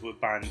processions were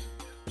banned.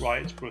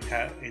 Riots broke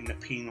out in the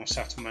penal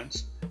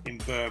settlements in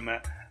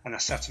Burma and a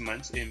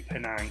settlement in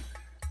Penang.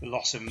 The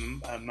loss of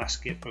a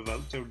musket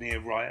provoked a near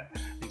riot,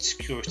 and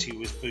security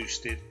was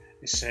boosted,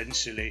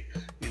 essentially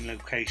in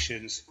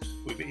locations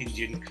with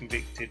Indian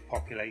convicted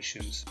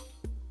populations.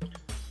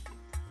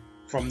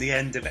 From the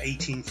end of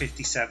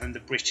 1857, the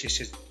British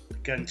had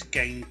begun to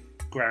gain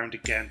ground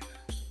again.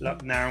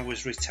 Lucknow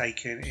was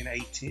retaken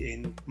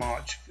in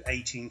March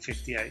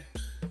 1858.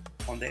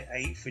 On the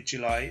 8th of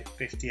July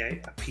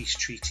 58, a peace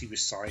treaty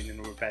was signed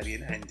and the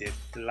rebellion ended.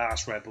 The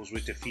last rebels were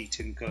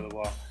defeated in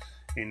Gwalior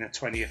on the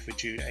 20th of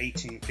June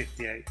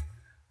 1858.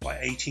 By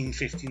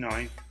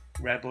 1859,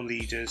 rebel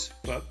leaders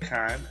Buck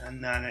Khan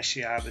and Nana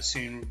Shihab had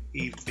soon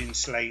either been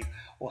slain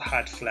or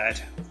had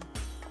fled.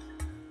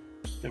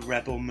 The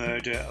rebel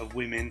murder of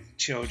women,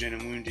 children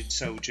and wounded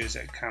soldiers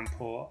at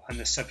Kanpur and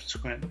the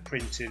subsequent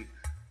printing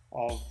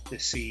of the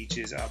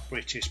sieges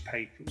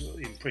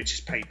in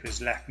British papers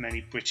left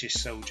many British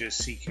soldiers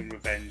seeking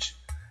revenge.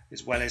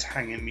 As well as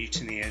hanging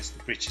mutineers,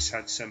 the British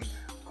had some,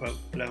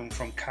 quote, blown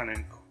from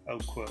cannon,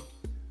 quote,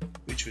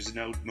 which was an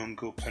old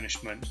Mongol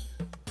punishment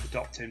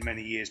adopted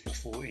many years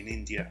before in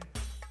India.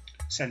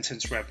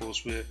 Sentenced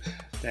rebels were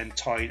then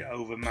tied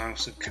over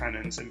mouths of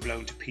cannons and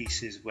blown to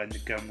pieces when the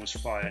gun was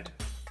fired.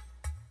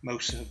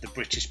 Most of the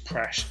British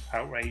press,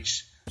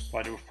 outraged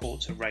by the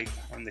reports of rape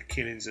and the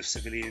killings of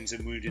civilians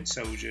and wounded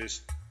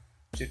soldiers,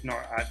 did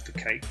not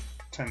advocate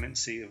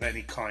clemency of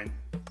any kind.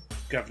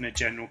 Governor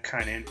General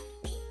Canning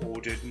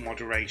ordered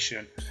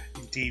moderation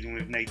in dealing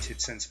with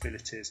native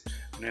sensibilities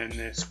and earned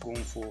the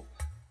scornful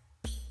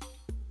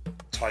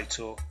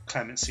title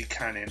Clemency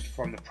Canning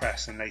from the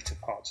press and later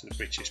parts of the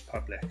British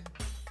public.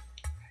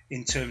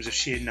 In terms of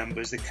sheer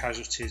numbers, the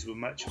casualties were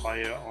much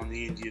higher on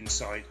the Indian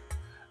side.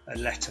 A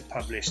letter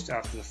published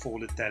after the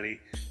fall of Delhi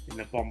in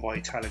the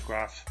Bombay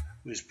Telegraph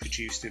was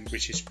produced in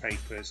British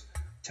papers,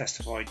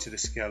 testified to the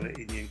scale of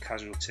Indian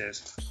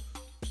casualties.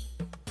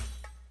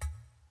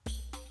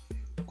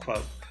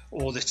 Quote,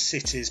 all the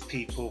cities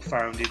people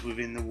founded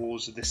within the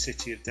walls of the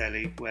city of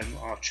Delhi when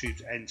our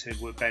troops entered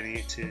were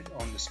bayoneted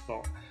on the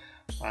spot,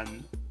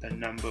 and the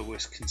number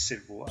was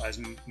considerable, as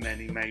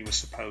many may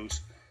suppose,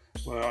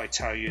 where I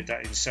tell you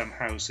that in some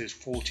houses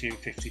 40 and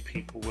 50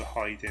 people were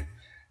hiding.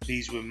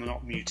 These were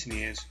not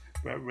mutineers,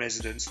 but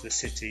residents of the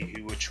city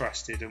who were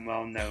trusted and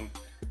well known,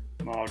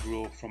 mild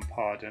rule from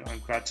pardon.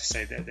 I'm glad to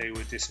say that they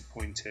were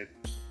disappointed.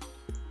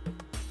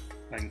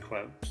 End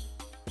quote.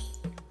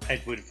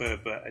 Edward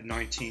Verber, a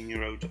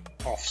 19-year-old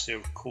officer,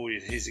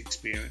 recorded his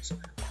experience.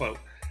 Quote,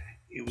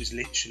 it was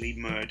literally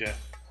murder.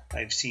 I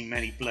have seen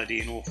many bloody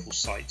and awful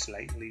sights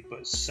lately,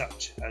 but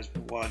such as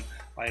one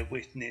I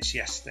witnessed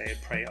yesterday,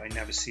 I pray I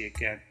never see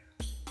again.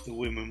 The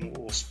women were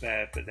all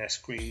spared, but their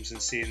screams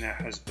and seeing their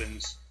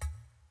husbands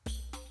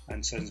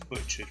and sons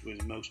butchered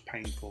was most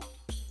painful.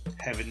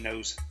 Heaven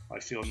knows I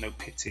feel no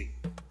pity,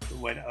 but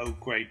when old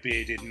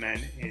grey-bearded men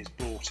is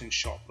brought and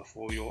shot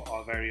before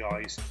our very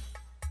eyes,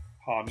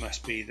 hard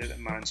must be that a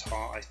man's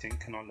heart, I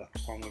think, cannot look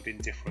upon with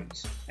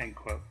indifference. End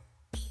quote.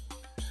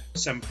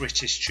 Some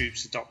British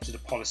troops adopted a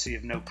policy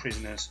of no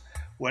prisoners.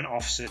 One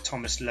officer,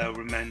 Thomas Lowe,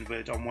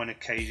 remembered on one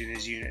occasion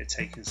his unit had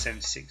taken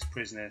 76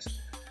 prisoners.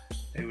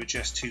 They were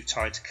just too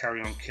tired to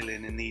carry on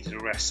killing and needed a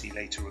rest, he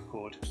later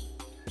recorded.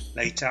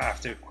 Later,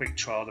 after a quick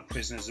trial, the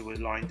prisoners were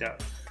lined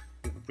up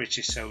with the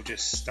British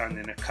soldiers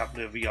standing a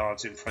couple of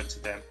yards in front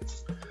of them.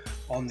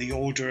 On the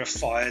order of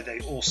fire, they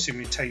all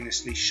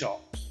simultaneously shot,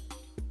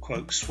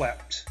 quote,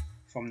 swept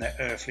from their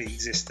earthly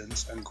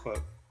existence,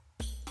 unquote.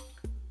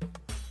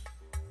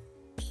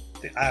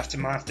 The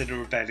aftermath of the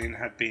rebellion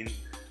had been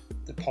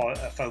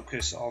a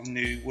focus of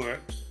new work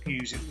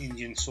using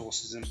Indian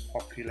sources and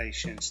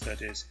population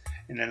studies.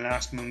 In the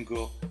last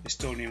Mongol,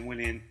 historian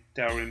William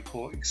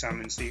Dalrymple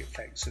examines the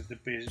effects of the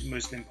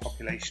Muslim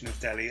population of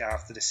Delhi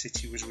after the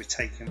city was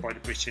retaken by the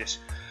British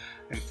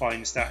and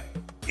finds that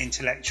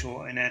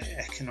intellectual and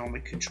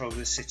economic control of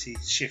the city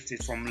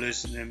shifted from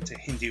Muslim to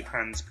Hindu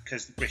hands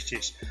because the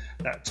British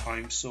at that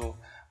time saw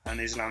an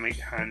Islamic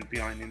hand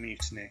behind the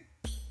mutiny.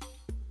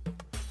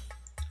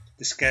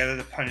 The scale of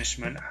the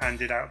punishment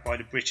handed out by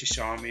the British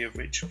Army of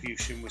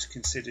retribution was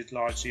considered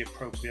largely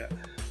appropriate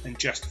and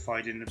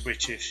justified in the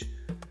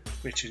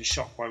Britain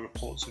shocked by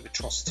reports of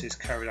atrocities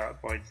carried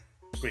out by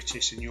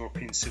British and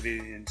European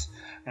civilians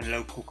and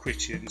local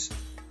Christians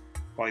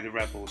by the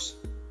rebels.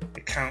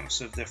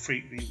 Accounts of the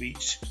frequently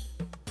reached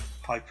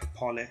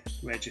hyperbolic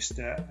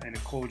register, and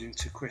according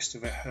to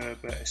Christopher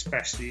Herbert,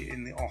 especially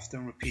in the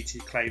often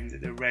repeated claim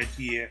that the Red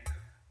Year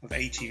of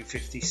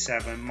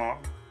 1857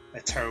 marked a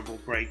terrible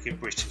break in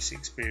British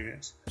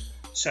experience.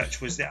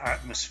 Such was the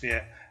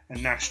atmosphere, a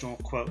national,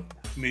 quote,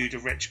 mood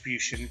of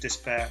retribution and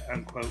despair,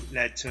 unquote,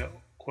 led to,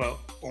 quote,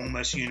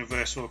 almost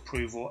universal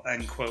approval,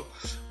 unquote,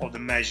 of the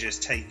measures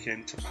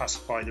taken to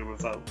pacify the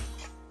revolt.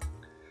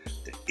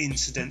 The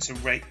incidents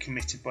of rape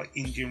committed by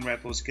Indian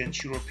rebels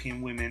against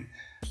European women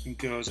and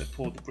girls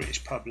appalled the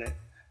British public.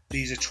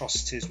 These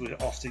atrocities were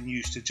often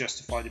used to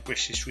justify the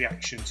British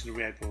reaction to the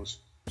rebels.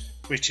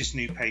 British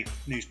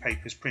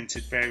newspapers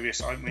printed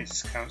various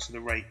eyewitness accounts of the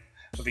rape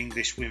of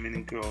English women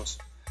and girls.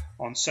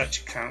 On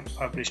such account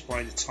published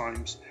by the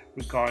Times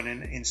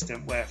regarding an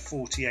incident where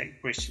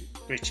 48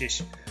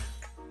 British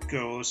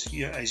girls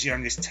as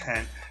young as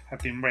 10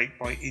 had been raped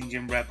by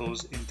Indian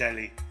rebels in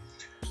Delhi.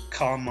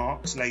 Karl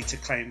Marx later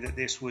claimed that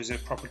this was a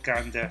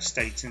propaganda,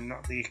 stating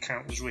that the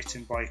account was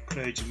written by a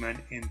clergyman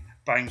in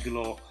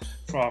Bangalore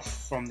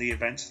from the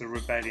events of the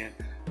rebellion,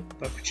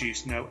 but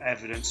produced no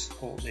evidence to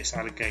support this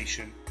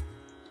allegation.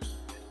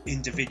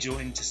 Individual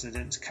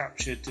incidents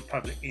captured the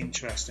public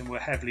interest and were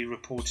heavily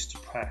reported to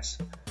press.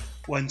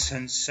 One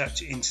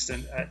such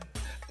incident,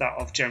 that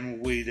of General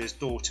Wheeler's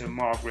daughter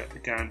Margaret,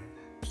 began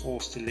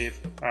forced to live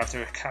after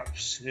her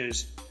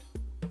captor's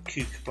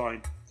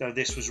concubine, though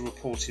this was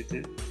reported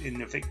in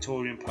the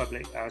Victorian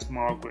public as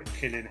Margaret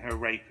killing her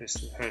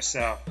rapist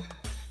herself.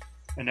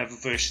 Another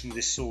version of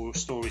this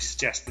story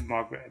suggests that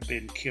Margaret had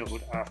been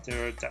killed after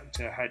her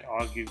abductor had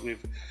argued with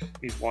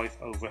his wife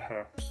over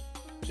her.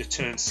 The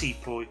term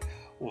sepoy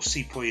or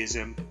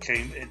sepoyism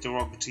became a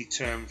derogatory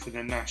term for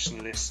the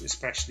nationalists,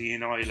 especially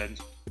in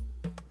Ireland.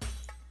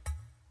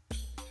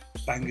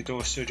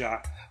 Bangalore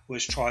Surja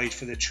was tried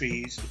for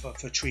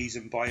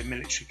treason by a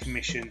military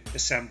commission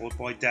assembled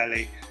by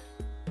Delhi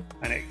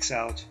and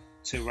exiled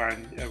to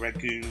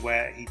Rangoon,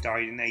 where he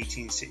died in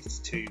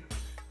 1862,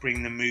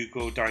 bringing the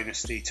Mughal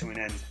dynasty to an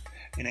end.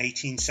 In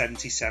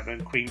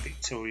 1877, Queen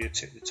Victoria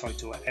took the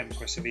title of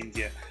Empress of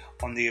India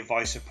on the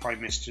advice of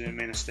Prime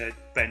Minister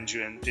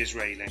Benjamin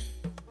Disraeli.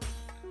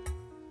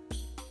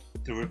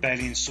 The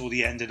rebellion saw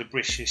the end of the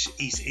British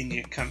East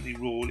India Company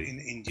rule in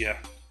India.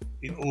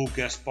 In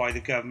August, by the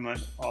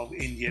Government of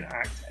Indian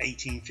Act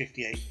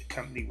 1858, the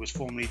company was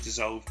formally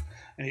dissolved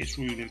and its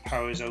ruling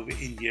powers over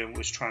India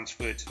was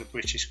transferred to the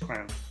British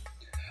Crown.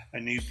 A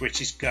new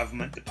British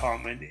Government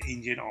Department, the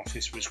Indian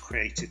Office, was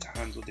created to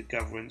handle the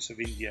governance of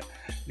India,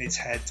 and its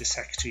head, the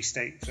Secretary of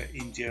State for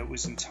India,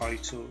 was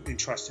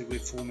entrusted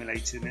with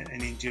formulating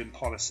an Indian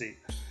policy.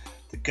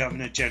 The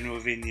Governor-General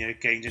of India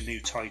gained a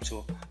new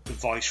title, the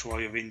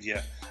Viceroy of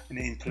India, and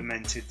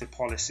implemented the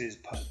policies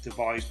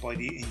devised by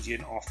the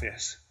Indian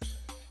Office.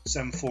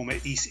 Some former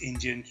East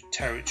Indian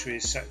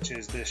territories, such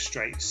as the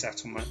Straits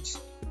Settlements,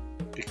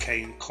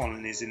 became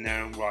colonies in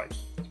their own right.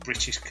 The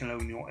British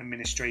colonial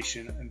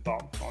administration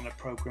embarked on a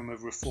program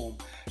of reform,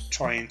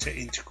 trying to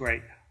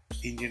integrate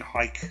Indian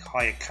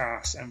higher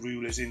castes and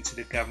rulers into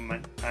the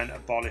government and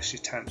abolish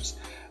attempts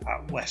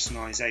at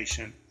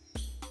westernisation.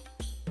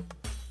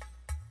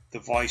 The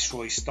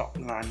Viceroy stopped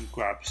land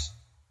grabs,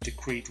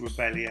 decreed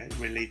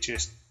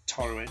religious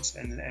tolerance,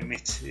 and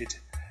admitted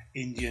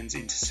Indians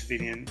into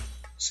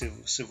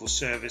civil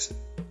service,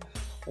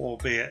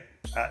 albeit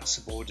as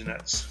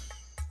subordinates.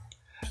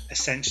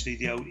 Essentially,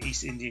 the old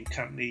East Indian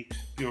Company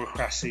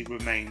bureaucracy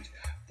remained,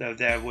 though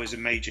there was a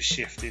major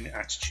shift in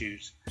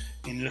attitudes.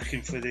 In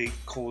looking for the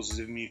causes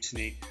of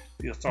mutiny,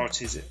 the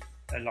authorities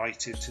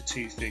alighted to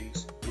two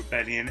things: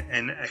 rebellion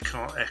and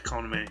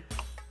economy.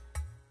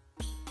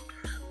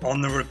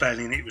 On the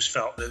rebellion, it was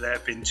felt that there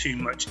had been too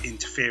much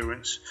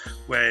interference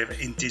with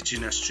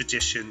indigenous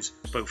traditions,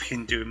 both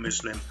Hindu and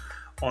Muslim.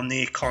 On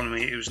the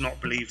economy, it was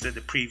not believed that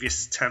the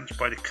previous attempts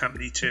by the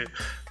company to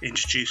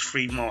introduce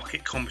free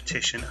market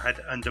competition had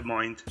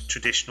undermined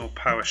traditional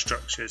power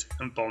structures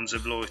and bonds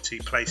of loyalty,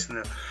 placing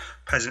the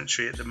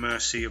peasantry at the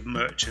mercy of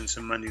merchants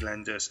and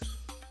moneylenders.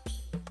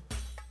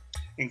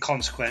 In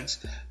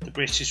consequence, the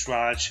British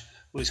Raj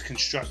was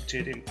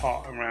constructed in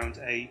part around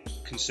a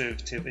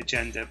conservative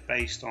agenda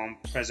based on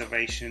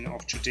preservation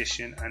of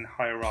tradition and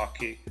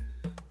hierarchy.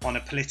 On a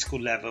political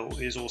level,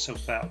 it is also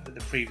felt that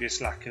the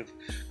previous lack of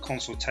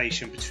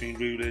consultation between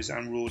rulers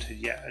and ruled had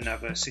yet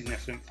another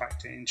significant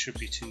factor in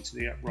contributing to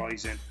the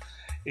uprising.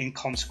 In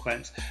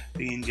consequence,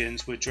 the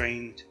Indians were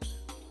drawn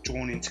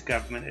into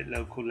government at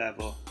local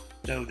level,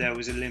 though there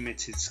was a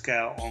limited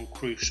scale on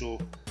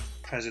crucial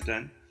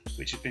precedent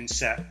which had been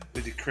set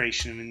with the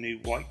creation of a new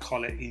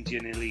white-collar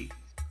Indian elite.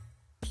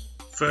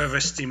 Further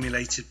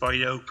stimulated by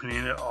the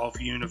opening of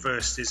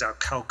universities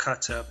at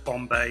Calcutta,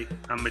 Bombay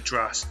and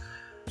Madras,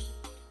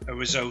 a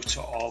result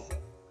of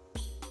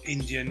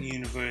Indian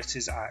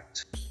Universities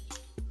Act.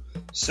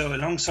 So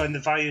alongside the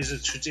values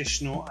of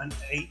traditional and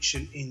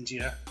ancient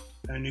India,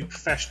 a new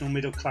professional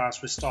middle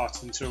class was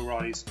starting to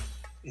arise,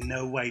 in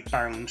no way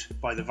bound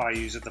by the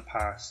values of the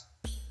past.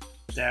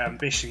 Their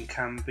ambition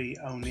can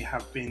only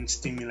have been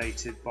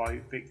stimulated by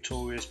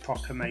Victoria's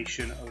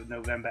proclamation of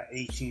November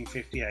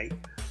 1858,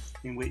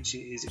 in which it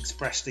is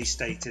expressly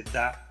stated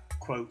that,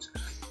 quote,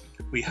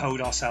 "We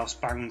hold ourselves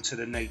bound to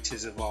the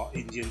natives of our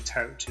Indian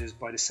territories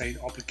by the same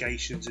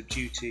obligations of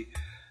duty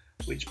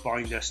which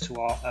bind us to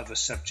our other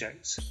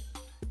subjects.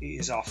 It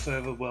is our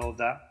further will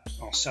that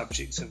our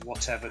subjects of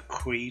whatever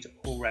creed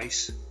or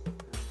race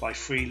by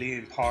freely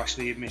and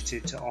partially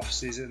admitted to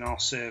offices in our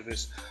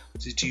service,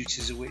 the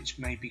duties of which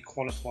may be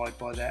qualified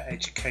by their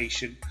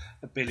education,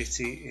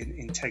 ability and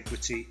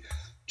integrity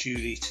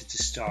duly to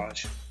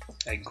discharge."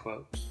 End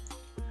quote.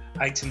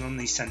 Acting on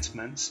these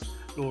sentiments,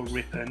 Lord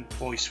Ripon,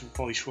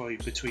 Viceroy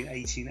between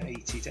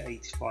 1880 to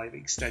 85,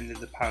 extended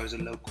the powers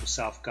of local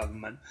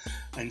self-government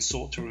and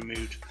sought to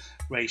remove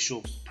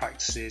racial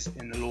practices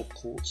in the law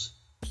courts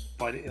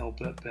by the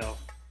Ilbert Bill.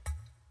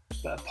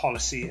 But a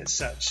policy as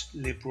such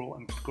liberal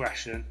and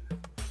progression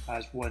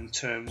as one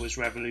term was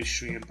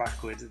revolutionary and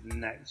backward at the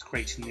next,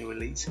 creating new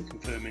elites and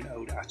confirming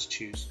old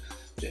attitudes.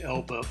 The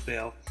Ilbert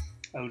Bill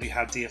only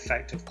had the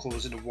effect of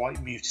causing a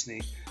white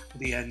mutiny at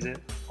the end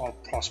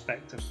of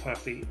prospect of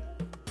perfect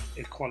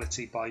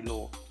equality by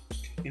law.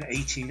 In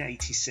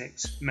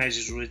 1886,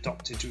 measures were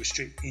adopted to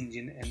restrict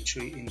Indian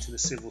entry into the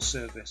civil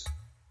service.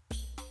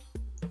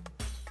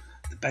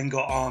 The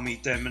Bengal army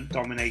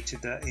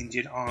dominated the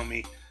Indian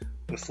army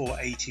before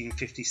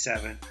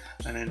 1857,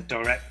 and a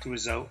direct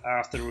result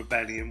after the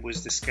rebellion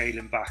was the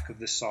scaling back of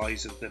the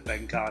size of the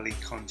Bengali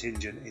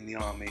contingent in the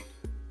army.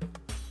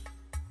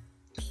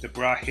 The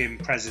Brahmin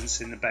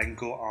presence in the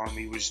Bengal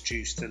army was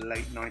reduced to the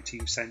late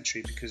 19th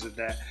century because of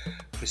their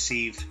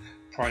perceived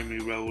primary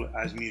role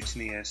as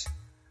mutineers.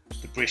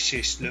 The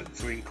British looked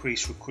for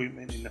increased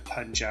recruitment in the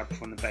Punjab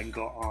from the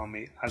Bengal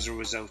army as a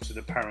result of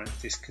the apparent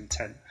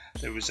discontent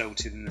that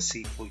resulted in the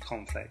Sepoy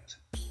conflict.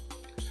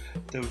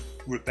 The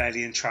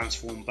rebellion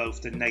transformed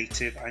both the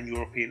native and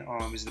European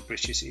armies of the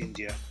British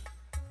India.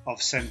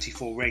 Of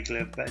 74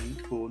 regular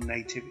Bengal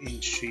native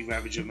infantry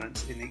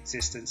regiments in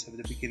existence at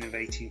the beginning of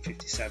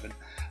 1857,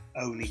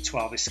 only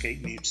 12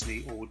 escaped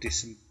mutiny or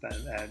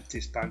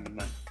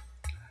disbandment.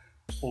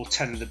 All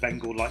 10 of the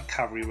Bengal light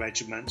cavalry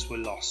regiments were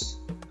lost.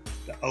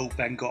 The old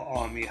Bengal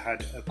army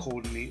had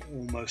accordingly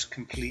almost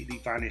completely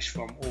vanished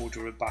from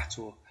order of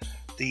battle.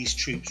 These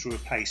troops were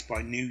replaced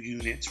by new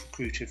units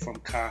recruited from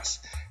castes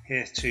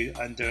hitherto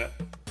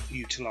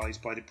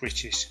underutilised by the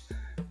British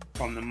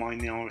from the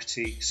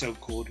minority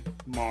so-called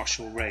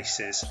martial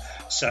races,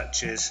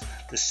 such as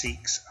the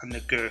Sikhs and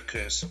the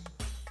Gurkhas.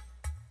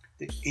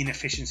 The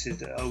inefficiencies of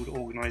the old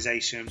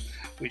organisation,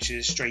 which had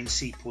estranged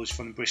sepoys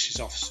from the British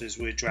officers,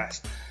 were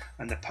addressed,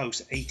 and the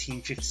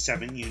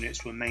post-1857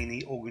 units were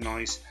mainly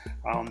organised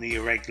on the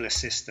irregular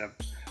system.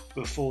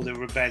 Before the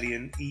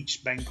rebellion,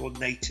 each Bengal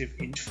native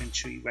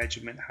infantry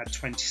regiment had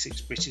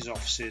 26 British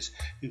officers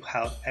who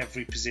held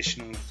every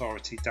position of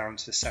authority down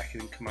to the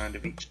second in command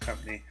of each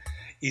company.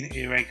 In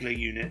irregular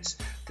units,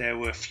 there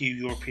were few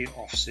European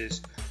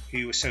officers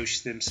who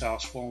associated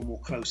themselves far more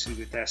closely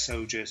with their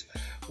soldiers,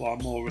 while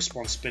more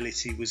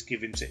responsibility was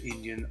given to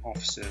Indian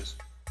officers.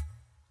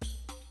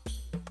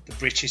 The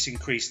British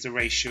increased the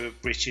ratio of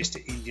British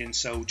to Indian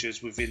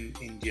soldiers within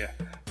India.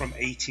 From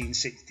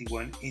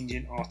 1861,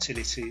 Indian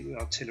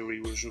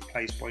artillery was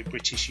replaced by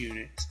British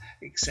units,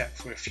 except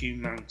for a few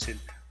mountain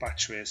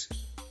batteries.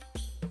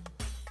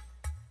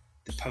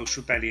 The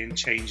post-rebellion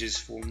changes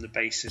formed the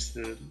basis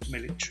of the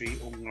military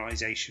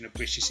organisation of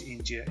British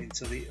India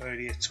until the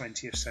earlier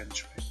 20th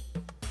century.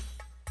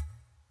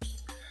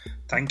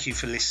 Thank you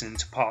for listening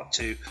to part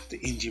 2, The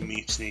Indian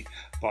Mutiny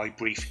by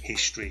Brief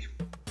History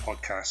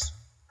podcast.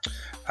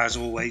 As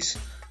always,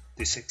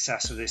 the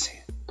success of this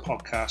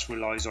podcast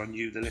relies on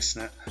you, the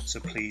listener, so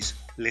please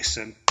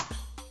listen,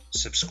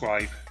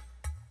 subscribe,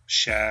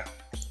 share,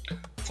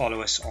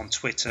 follow us on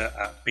Twitter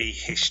at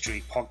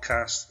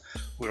BHistoryPodcast.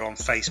 We're on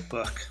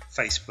Facebook,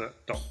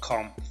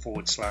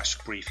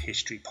 facebook.com/Brief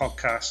History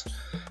Podcast.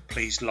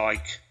 Please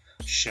like,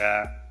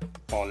 share,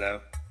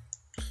 follow,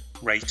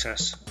 rate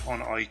us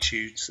on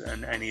iTunes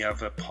and any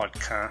other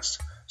podcast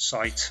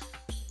site.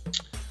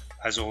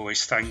 As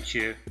always, thank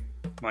you.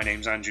 My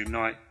name's Andrew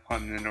Knight.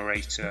 I'm the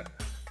narrator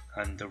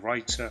and the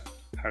writer.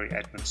 Harry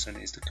Edmondson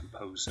is the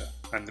composer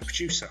and the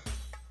producer.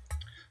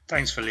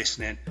 Thanks for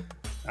listening,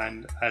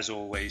 and as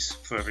always,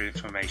 further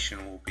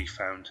information will be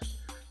found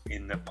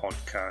in the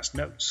podcast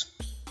notes.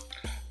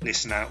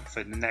 Listen out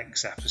for the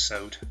next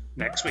episode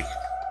next week.